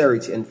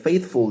 sincerity, and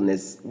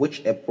faithfulness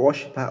which a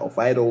worshipper of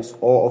idols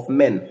or of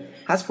men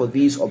has for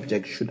these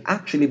objects should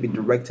actually be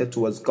directed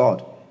towards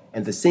God,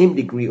 and the same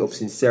degree of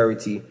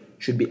sincerity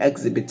should be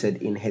exhibited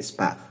in his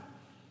path.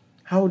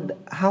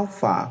 How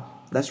far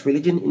does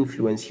religion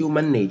influence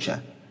human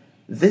nature?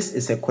 This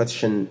is a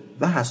question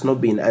that has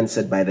not been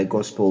answered by the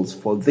Gospels,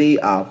 for they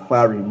are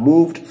far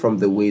removed from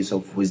the ways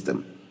of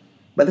wisdom.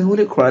 But the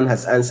Holy Quran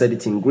has answered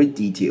it in great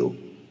detail.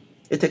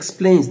 It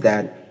explains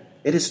that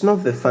it is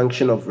not the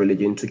function of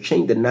religion to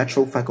change the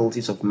natural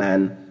faculties of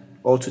man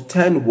or to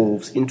turn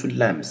wolves into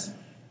lambs.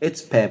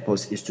 Its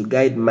purpose is to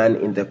guide man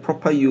in the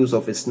proper use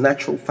of his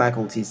natural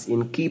faculties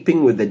in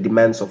keeping with the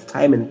demands of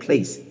time and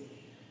place.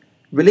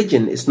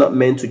 Religion is not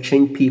meant to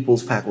change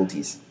people's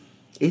faculties.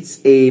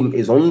 Its aim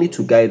is only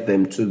to guide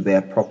them to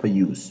their proper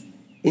use.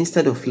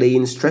 Instead of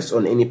laying stress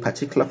on any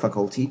particular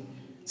faculty,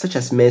 such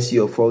as mercy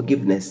or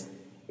forgiveness,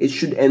 it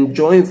should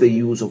enjoin the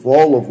use of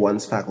all of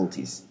one's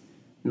faculties.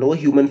 No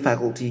human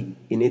faculty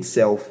in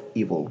itself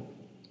evil.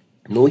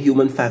 No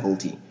human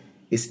faculty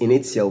is in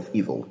itself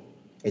evil.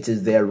 It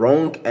is their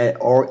wrong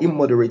or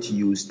immoderate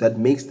use that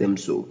makes them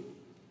so.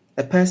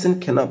 A person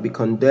cannot be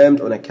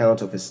condemned on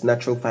account of his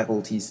natural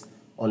faculties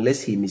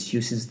unless he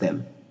misuses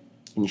them.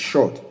 In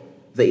short,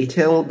 the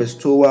eternal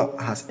bestower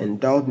has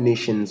endowed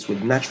nations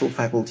with natural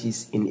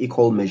faculties in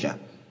equal measure.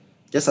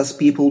 Just as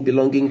people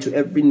belonging to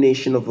every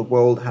nation of the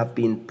world have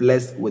been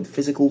blessed with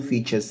physical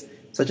features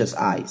such as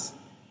eyes,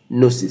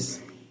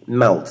 noses,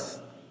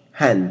 mouth,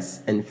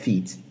 hands, and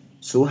feet,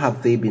 so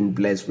have they been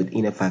blessed with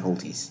inner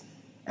faculties.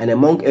 And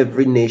among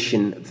every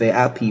nation there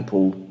are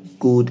people,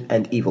 good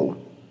and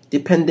evil,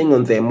 depending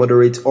on their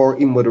moderate or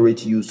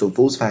immoderate use of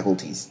those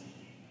faculties.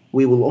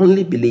 We will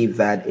only believe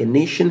that a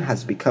nation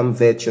has become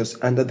virtuous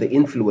under the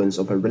influence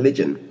of a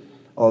religion,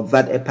 or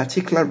that a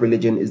particular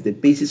religion is the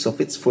basis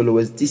of its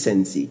followers'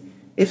 decency,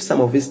 if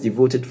some of its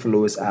devoted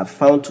followers are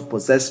found to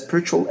possess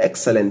spiritual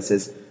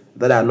excellences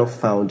that are not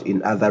found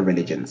in other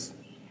religions.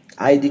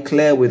 I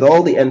declare with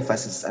all the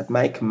emphasis at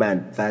my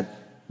command that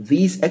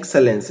these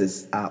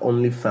excellences are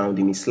only found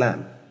in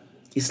Islam.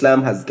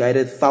 Islam has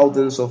guided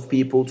thousands of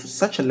people to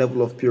such a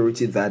level of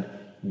purity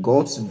that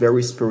God's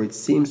very spirit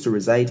seems to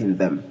reside in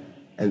them,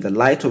 and the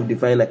light of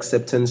divine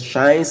acceptance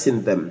shines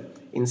in them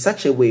in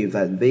such a way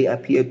that they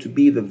appear to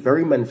be the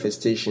very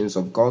manifestations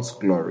of God's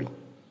glory.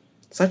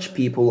 Such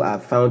people are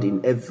found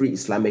in every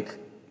Islamic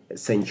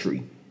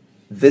century.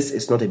 This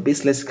is not a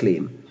baseless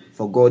claim,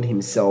 for God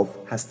Himself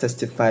has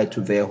testified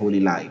to their holy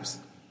lives.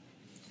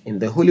 In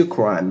the Holy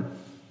Quran,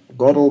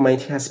 God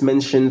Almighty has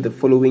mentioned the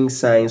following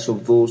signs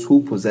of those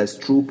who possess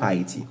true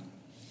piety.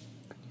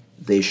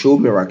 They show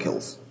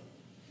miracles.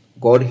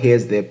 God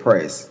hears their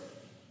prayers,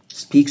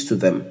 speaks to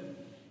them,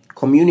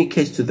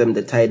 communicates to them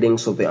the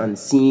tidings of the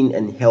unseen,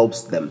 and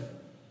helps them.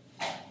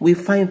 We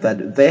find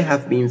that there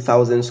have been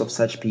thousands of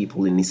such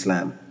people in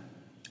Islam,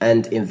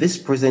 and in this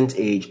present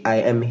age I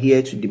am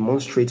here to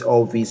demonstrate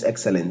all these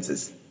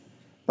excellences.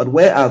 But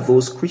where are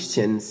those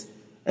Christians,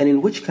 and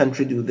in which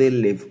country do they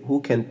live,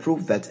 who can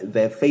prove that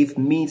their faith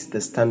meets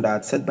the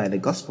standard set by the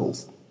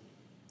Gospels?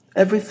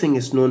 Everything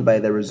is known by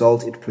the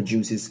result it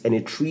produces, and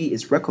a tree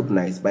is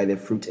recognized by the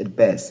fruit it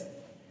bears.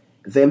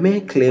 Their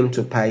mere claim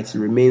to piety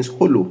remains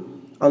hollow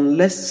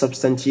unless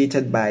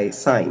substantiated by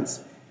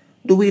signs.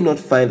 Do we not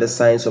find the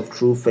signs of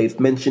true faith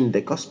mentioned in the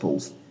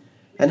Gospels?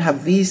 And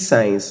have these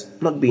signs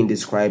not been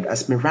described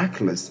as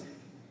miraculous?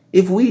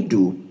 If we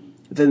do,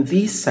 then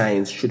these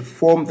signs should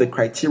form the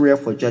criteria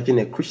for judging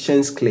a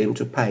Christian's claim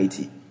to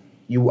piety.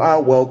 You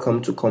are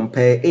welcome to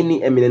compare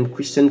any eminent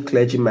Christian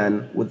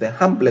clergyman with the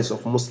humblest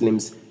of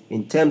Muslims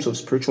in terms of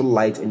spiritual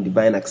light and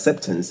divine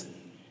acceptance.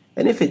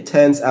 And if it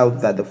turns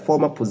out that the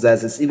former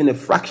possesses even a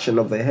fraction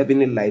of the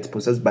heavenly light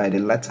possessed by the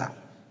latter,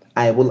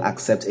 I will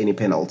accept any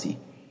penalty.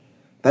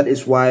 That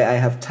is why I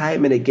have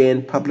time and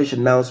again published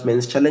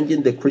announcements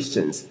challenging the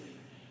Christians.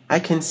 I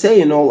can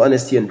say in all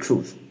honesty and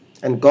truth,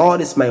 and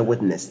God is my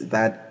witness,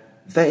 that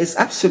there is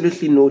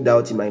absolutely no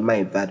doubt in my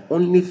mind that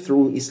only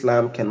through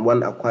Islam can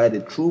one acquire the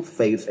true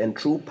faith and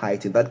true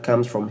piety that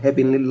comes from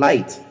heavenly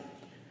light.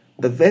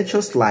 The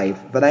virtuous life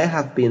that I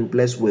have been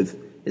blessed with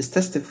is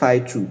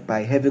testified to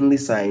by heavenly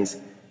signs,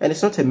 and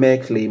is not a mere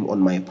claim on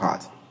my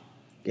part.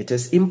 It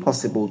is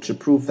impossible to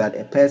prove that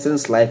a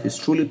person's life is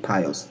truly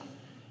pious,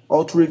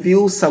 or to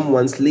reveal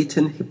someone's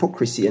latent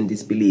hypocrisy and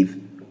disbelief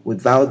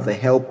without the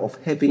help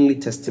of heavenly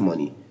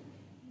testimony.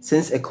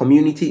 Since a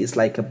community is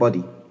like a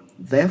body,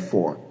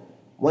 therefore,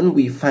 when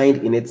we find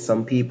in it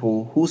some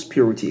people whose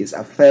purity is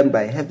affirmed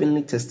by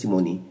heavenly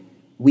testimony,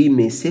 we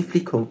may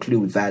safely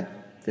conclude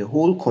that the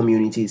whole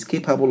community is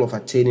capable of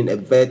attaining a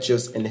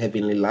virtuous and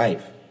heavenly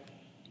life.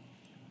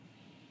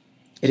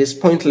 It is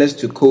pointless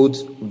to quote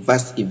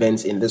vast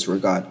events in this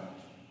regard.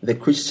 The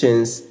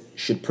Christians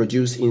should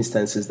produce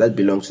instances that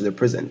belong to the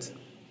present.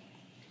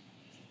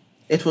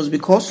 It was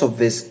because of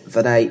this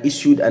that I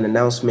issued an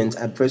announcement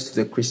addressed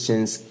to the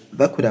Christians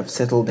that could have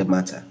settled the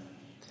matter.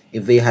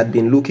 If they had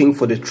been looking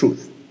for the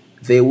truth,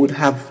 they would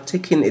have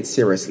taken it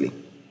seriously.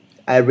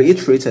 I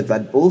reiterated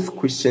that both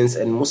Christians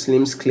and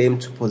Muslims claim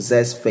to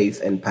possess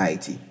faith and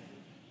piety.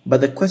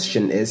 But the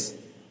question is,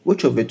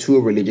 which of the two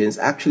religions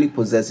actually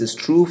possesses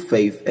true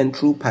faith and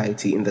true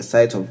piety in the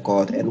sight of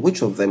God, and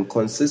which of them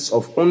consists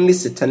of only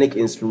satanic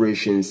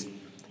inspirations,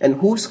 and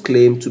whose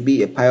claim to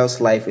be a pious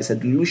life is a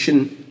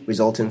delusion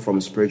resulting from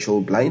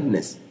spiritual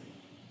blindness?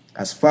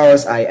 As far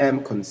as I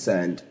am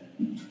concerned,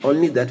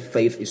 only that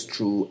faith is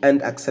true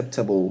and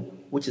acceptable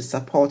which is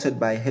supported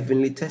by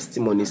heavenly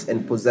testimonies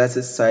and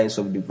possesses signs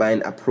of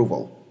divine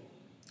approval.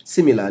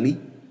 Similarly,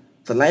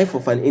 the life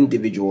of an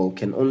individual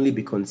can only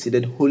be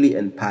considered holy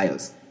and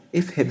pious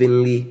if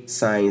heavenly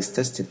signs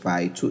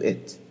testify to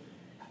it.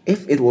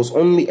 If it was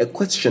only a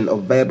question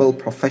of verbal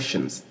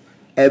professions,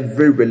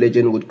 every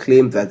religion would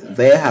claim that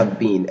there have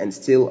been and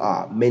still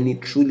are many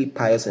truly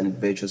pious and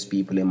virtuous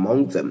people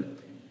among them.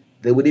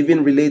 They would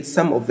even relate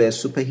some of their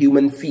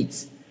superhuman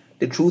feats,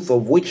 the truth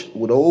of which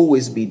would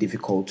always be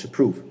difficult to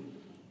prove.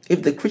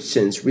 If the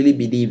Christians really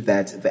believe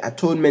that the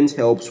atonement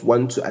helps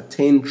one to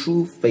attain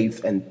true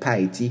faith and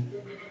piety,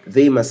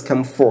 they must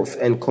come forth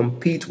and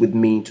compete with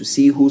me to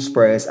see whose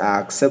prayers are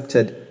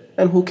accepted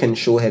and who can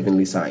show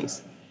heavenly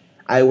signs.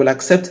 I will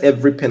accept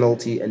every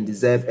penalty and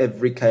deserve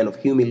every kind of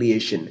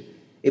humiliation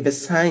if the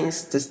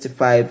signs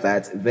testify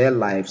that their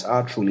lives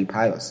are truly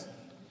pious.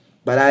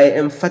 But I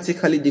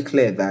emphatically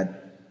declare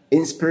that,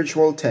 in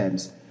spiritual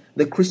terms,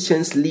 The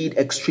Christians lead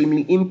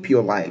extremely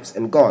impure lives,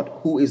 and God,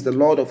 who is the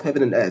Lord of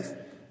heaven and earth,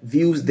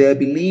 views their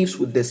beliefs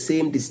with the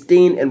same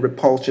disdain and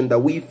repulsion that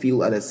we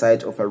feel at the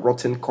sight of a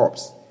rotten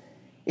corpse.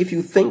 If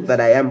you think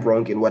that I am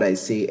wrong in what I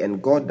say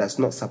and God does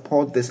not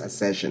support this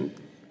assertion,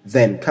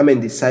 then come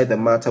and decide the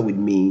matter with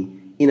me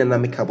in an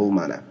amicable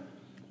manner.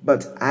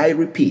 But I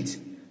repeat,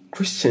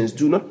 Christians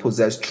do not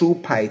possess true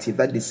piety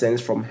that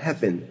descends from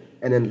heaven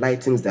and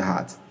enlightens the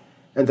heart,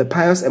 and the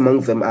pious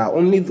among them are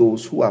only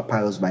those who are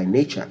pious by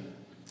nature,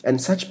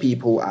 and such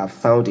people are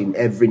found in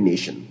every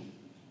nation.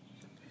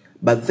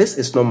 But this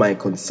is not my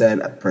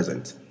concern at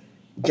present.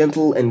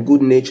 Gentle and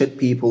good-natured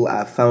people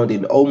are found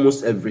in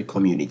almost every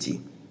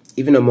community,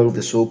 even among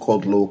the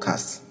so-called low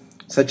castes,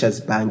 such as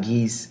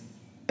Bangis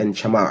and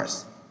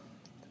Chamars.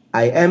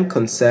 I am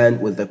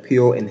concerned with the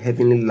pure and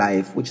heavenly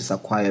life which is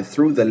acquired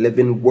through the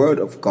living Word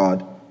of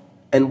God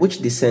and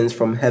which descends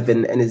from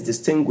heaven and is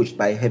distinguished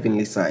by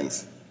heavenly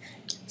signs.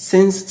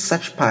 Since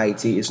such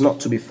piety is not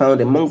to be found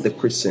among the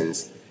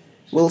Christians,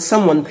 will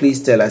someone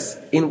please tell us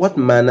in what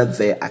manner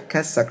their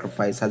accursed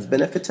sacrifice has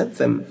benefited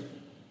them?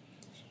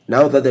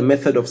 Now that the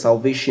method of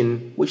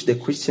salvation which the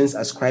Christians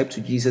ascribe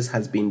to Jesus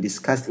has been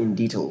discussed in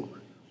detail,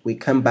 we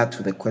come back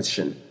to the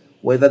question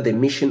whether the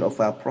mission of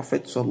our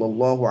Prophet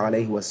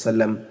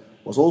ﷺ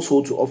was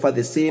also to offer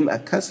the same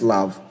accursed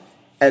love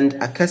and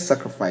accursed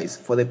sacrifice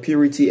for the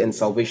purity and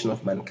salvation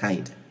of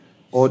mankind,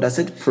 or does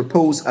it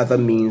propose other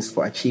means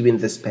for achieving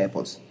this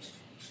purpose?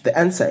 The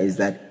answer is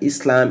that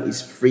Islam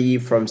is free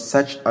from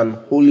such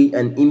unholy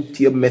and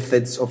impure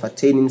methods of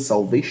attaining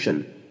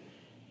salvation.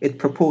 It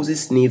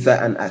proposes neither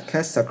an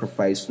accursed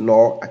sacrifice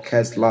nor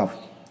accursed love.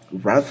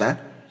 Rather,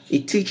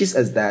 it teaches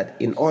us that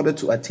in order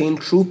to attain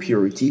true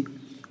purity,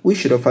 we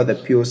should offer the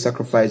pure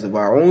sacrifice of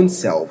our own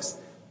selves,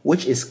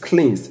 which is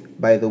cleansed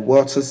by the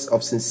waters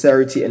of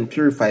sincerity and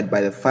purified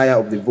by the fire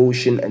of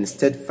devotion and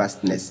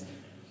steadfastness.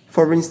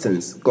 For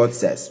instance, God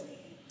says,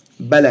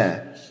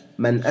 "Bala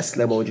man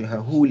aslama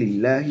wajhahu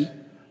lillahi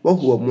wa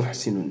huwa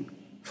muhsinun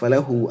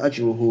falahu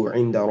ajruhu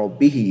 'inda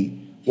rabbih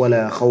wa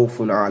la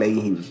khawfun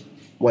 'alayhim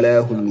wa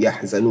la hum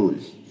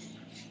yahzanun."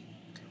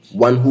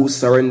 One who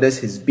surrenders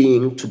his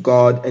being to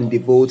God and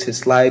devotes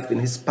his life in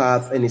his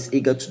path and is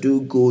eager to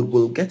do good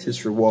will get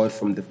his reward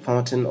from the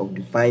fountain of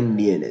divine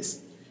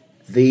nearness.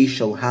 They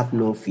shall have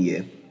no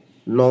fear,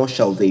 nor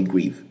shall they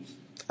grieve.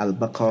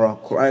 Al-Baqarah,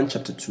 Quran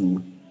chapter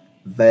 2,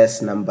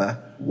 verse number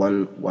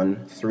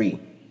 113.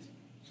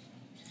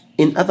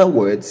 In other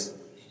words,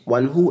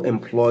 one who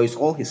employs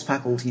all his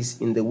faculties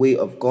in the way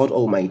of God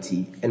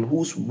Almighty and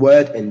whose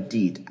word and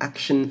deed,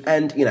 action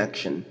and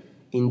inaction,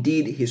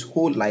 indeed his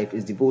whole life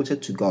is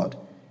devoted to God,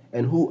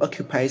 and who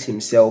occupies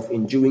himself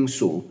in doing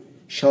so,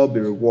 shall be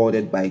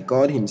rewarded by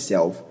God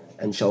himself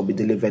and shall be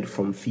delivered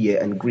from fear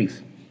and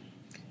grief.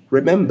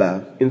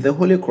 Remember, in the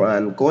Holy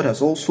Quran, God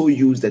has also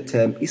used the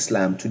term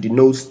Islam to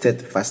denote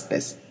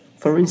steadfastness.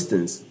 For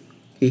instance,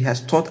 He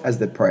has taught us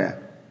the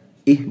prayer,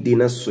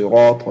 اهدنا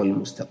الصراط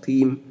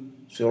المستقيم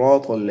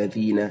صراط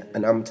الذين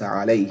أنعمت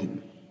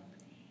عليهم.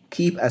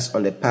 Keep us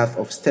on the path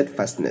of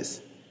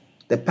steadfastness,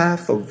 the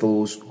path of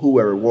those who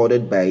were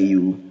rewarded by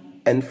you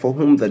and for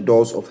whom the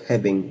doors of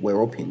heaven were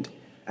opened.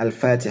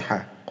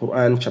 Al-Fatiha,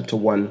 Quran chapter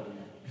 1,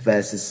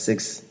 verses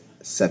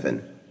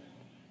 6-7.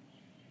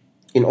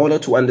 In order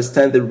to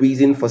understand the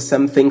reason for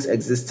something's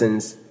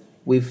existence,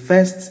 we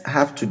first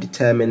have to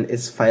determine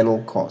its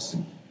final cause.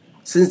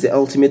 Since the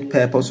ultimate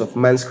purpose of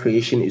man's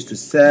creation is to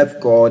serve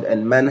God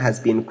and man has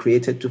been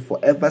created to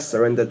forever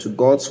surrender to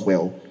God's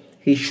will,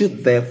 he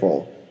should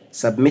therefore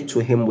submit to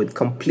Him with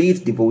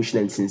complete devotion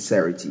and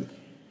sincerity.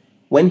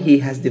 When he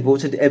has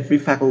devoted every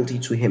faculty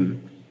to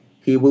Him,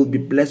 he will be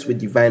blessed with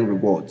divine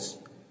rewards.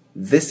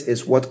 This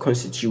is what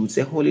constitutes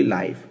a holy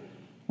life.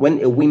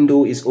 When a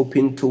window is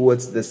opened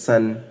towards the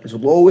sun, it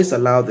will always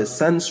allow the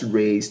sun's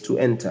rays to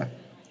enter.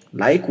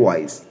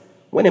 Likewise,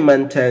 when a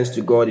man turns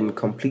to God in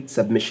complete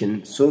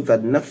submission so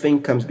that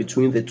nothing comes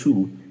between the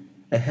two,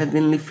 a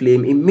heavenly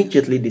flame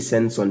immediately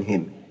descends on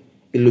him,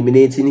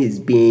 illuminating his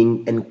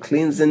being and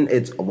cleansing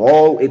it of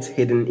all its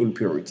hidden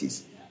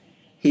impurities.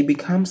 He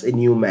becomes a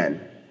new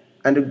man,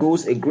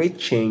 undergoes a great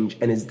change,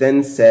 and is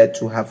then said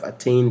to have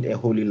attained a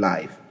holy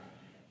life.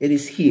 It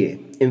is here,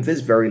 in this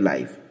very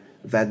life,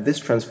 that this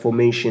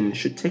transformation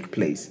should take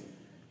place.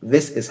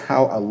 This is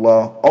how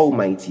Allah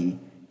Almighty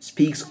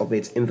speaks of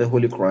it in the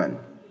Holy Quran.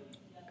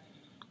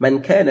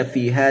 من كان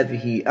في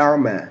هذه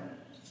أعمى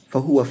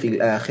فهو في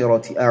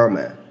الآخرة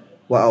أعمى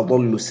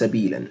وأضل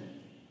سبيلا.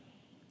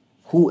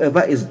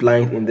 Whoever is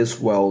blind in this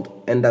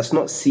world and does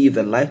not see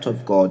the light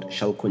of God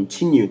shall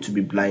continue to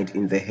be blind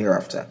in the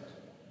hereafter.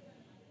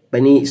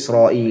 Bani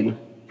Israel,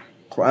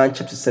 Quran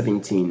chapter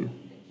 17,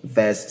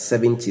 verse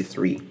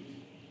 73.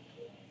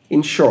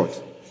 In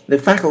short, the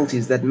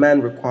faculties that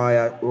man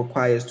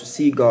requires to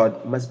see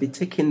God must be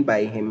taken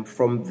by him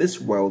from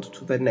this world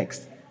to the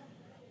next.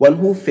 One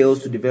who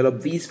fails to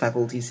develop these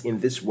faculties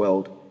in this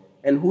world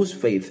and whose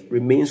faith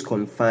remains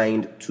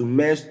confined to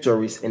mere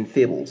stories and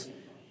fables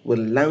will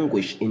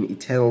languish in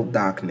eternal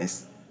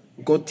darkness.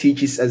 God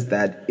teaches us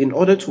that in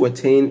order to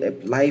attain a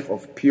life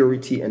of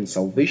purity and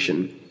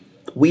salvation,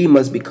 we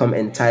must become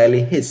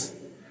entirely His,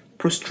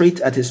 prostrate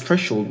at His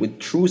threshold with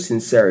true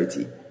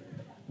sincerity.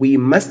 We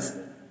must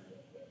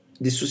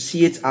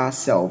dissociate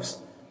ourselves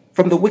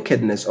from the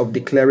wickedness of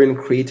declaring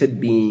created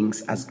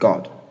beings as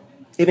God,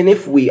 even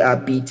if we are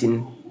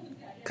beaten,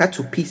 cut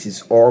to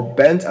pieces, or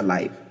burnt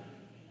alive.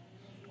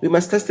 We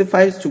must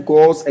testify to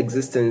God's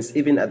existence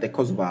even at the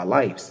cost of our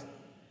lives.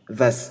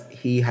 Thus,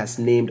 He has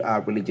named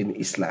our religion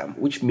Islam,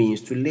 which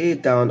means to lay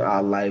down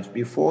our lives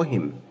before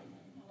Him.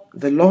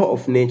 The law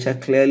of nature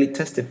clearly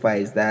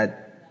testifies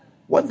that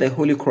what the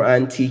Holy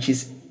Quran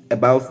teaches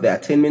about the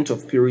attainment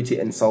of purity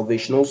and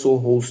salvation also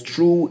holds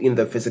true in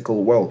the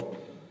physical world.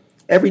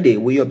 Every day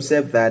we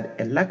observe that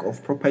a lack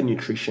of proper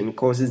nutrition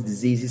causes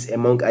diseases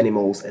among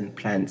animals and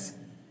plants.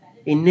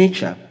 In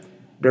nature,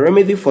 the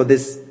remedy for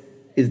this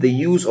is the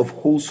use of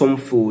wholesome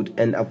food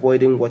and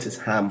avoiding what is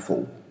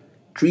harmful.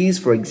 Trees,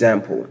 for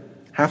example,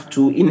 have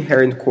two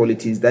inherent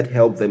qualities that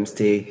help them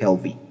stay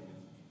healthy.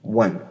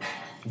 1.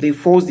 They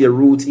force their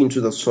roots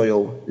into the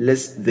soil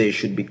lest they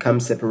should become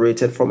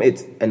separated from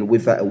it and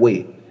wither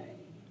away.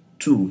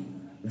 2.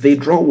 They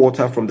draw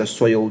water from the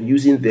soil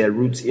using their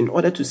roots in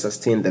order to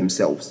sustain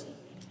themselves.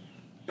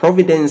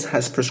 Providence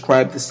has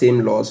prescribed the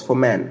same laws for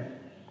man.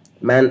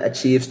 Man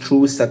achieves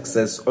true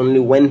success only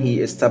when he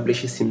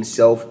establishes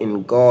himself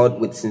in God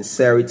with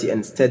sincerity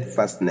and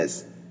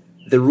steadfastness,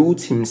 the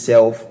roots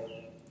himself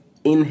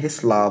in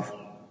his love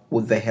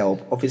with the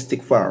help of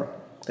istighfar,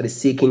 that is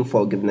seeking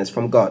forgiveness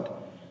from God,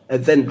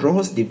 and then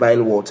draws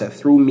divine water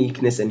through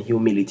meekness and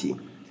humility,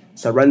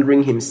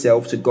 surrendering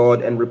himself to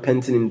God and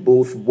repenting in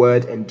both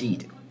word and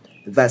deed.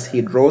 Thus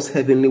he draws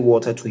heavenly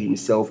water to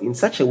himself in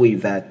such a way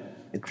that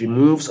it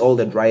removes all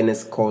the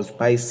dryness caused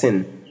by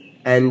sin,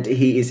 and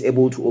he is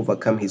able to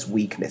overcome his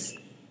weakness.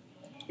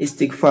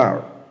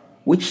 Istighfar,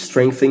 which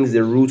strengthens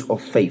the root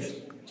of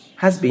faith,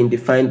 has been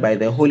defined by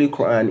the Holy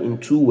Quran in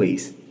two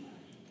ways.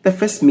 The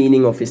first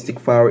meaning of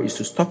istighfar is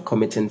to stop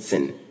committing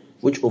sin,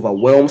 which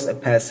overwhelms a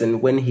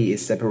person when he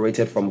is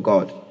separated from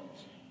God,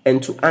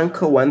 and to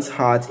anchor one's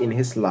heart in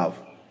His love,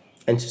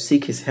 and to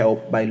seek His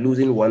help by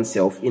losing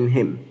oneself in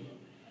Him.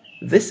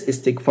 This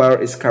istighfar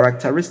is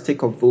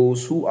characteristic of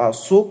those who are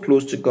so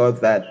close to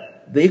God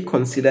that they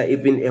consider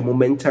even a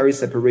momentary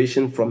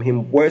separation from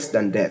Him worse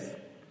than death.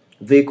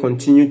 They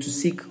continue to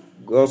seek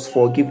God's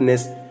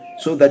forgiveness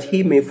so that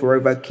He may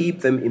forever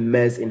keep them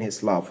immersed in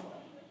His love.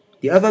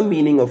 The other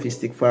meaning of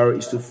istighfar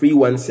is to free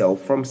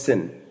oneself from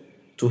sin.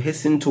 To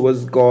hasten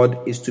towards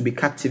God is to be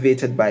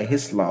captivated by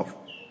His love,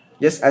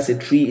 just as a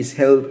tree is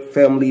held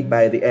firmly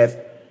by the earth,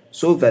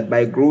 so that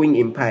by growing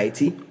in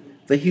piety,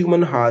 the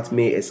human heart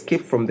may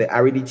escape from the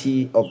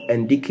aridity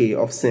and decay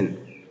of sin.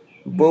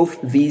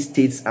 Both these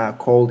states are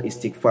called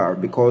istighfar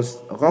because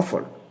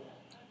ghafr,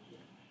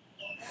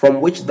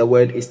 from which the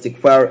word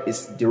istighfar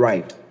is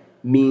derived,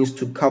 means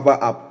to cover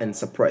up and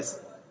suppress.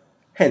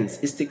 Hence,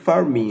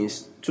 istighfar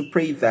means to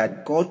pray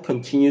that God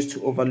continues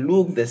to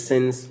overlook the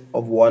sins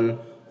of one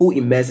who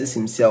immerses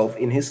himself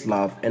in His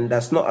love and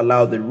does not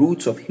allow the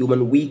roots of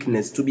human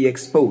weakness to be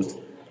exposed.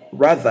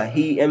 Rather,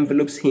 He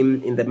envelopes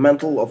him in the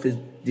mantle of His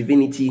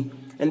divinity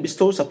and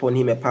bestows upon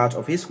him a part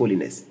of His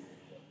holiness,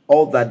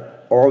 or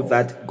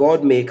that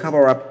God may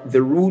cover up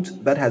the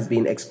root that has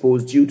been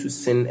exposed due to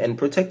sin and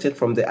protect it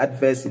from the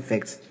adverse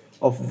effects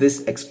of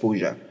this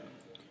exposure.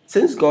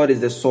 Since God is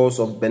the source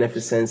of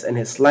beneficence and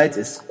His light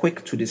is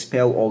quick to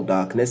dispel all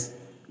darkness,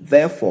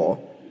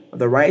 therefore,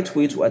 the right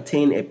way to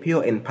attain a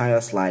pure and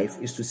pious life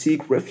is to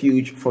seek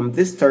refuge from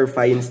this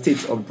terrifying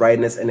state of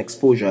dryness and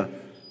exposure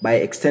by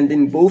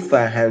extending both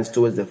our hands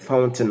towards the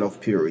fountain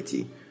of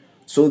purity,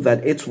 so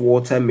that its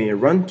water may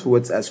run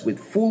towards us with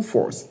full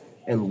force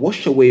and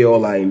wash away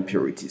all our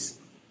impurities.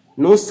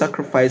 No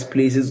sacrifice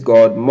pleases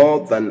God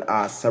more than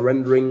our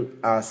surrendering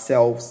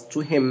ourselves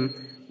to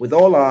Him with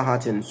all our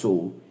heart and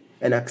soul,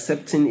 and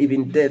accepting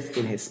even death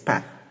in His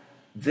path.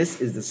 This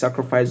is the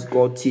sacrifice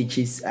God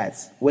teaches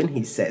us when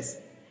He says,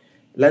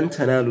 لَن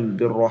تَنَالُوا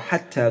الْبِرَّ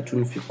حَتَّى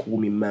تُنْفِقُوا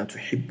مِمَّا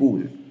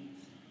تُحِبُّونَ.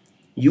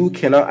 You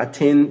cannot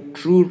attain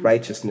true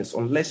righteousness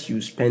unless you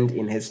spend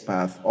in His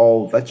path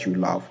all that you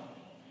love.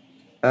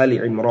 Ali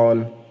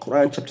Imran,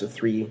 Quran chapter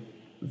 3,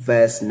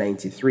 verse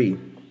 93.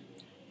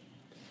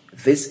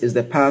 This is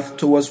the path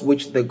towards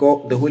which the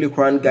Holy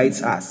Quran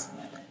guides us.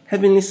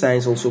 Heavenly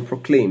signs also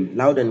proclaim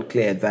loud and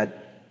clear that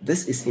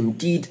this is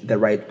indeed the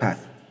right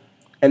path,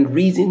 and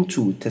reason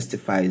too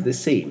testifies the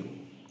same.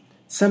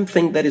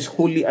 Something that is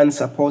wholly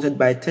unsupported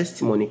by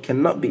testimony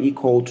cannot be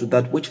equal to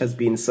that which has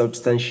been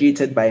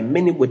substantiated by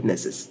many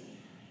witnesses.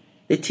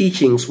 The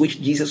teachings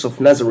which Jesus of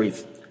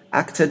Nazareth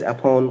acted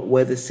upon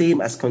were the same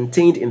as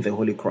contained in the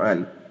Holy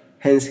Quran.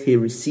 Hence, he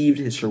received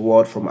his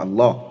reward from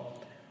Allah.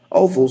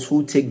 All those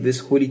who take this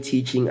holy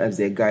teaching as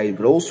their guide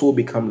will also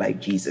become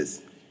like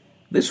Jesus.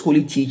 This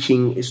holy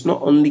teaching is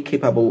not only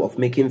capable of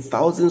making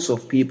thousands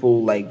of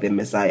people like the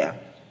Messiah,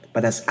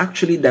 but has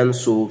actually done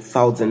so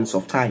thousands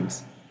of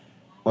times.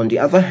 On the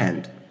other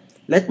hand,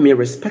 Let me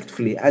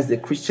respectfully ask the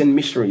Christian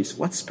missionaries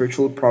what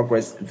spiritual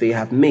progress they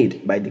have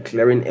made by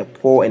declaring a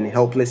poor and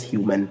helpless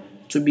human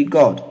to be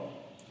God.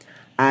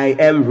 I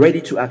am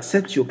ready to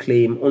accept your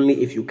claim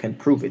only if you can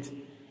prove it.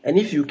 And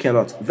if you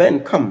cannot, then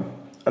come,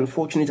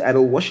 unfortunate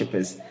idol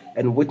worshippers,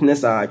 and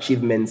witness our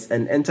achievements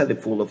and enter the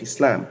fold of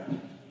Islam.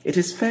 It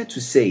is fair to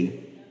say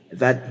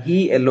that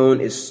he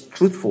alone is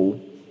truthful,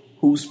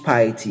 whose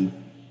piety,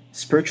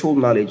 spiritual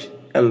knowledge,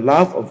 and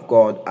love of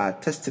God are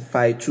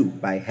testified to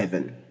by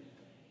heaven,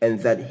 and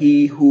that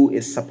he who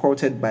is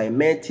supported by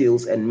mere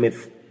tales and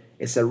myth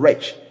is a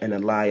wretch and a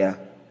liar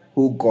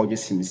who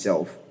gorges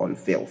himself on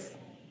filth.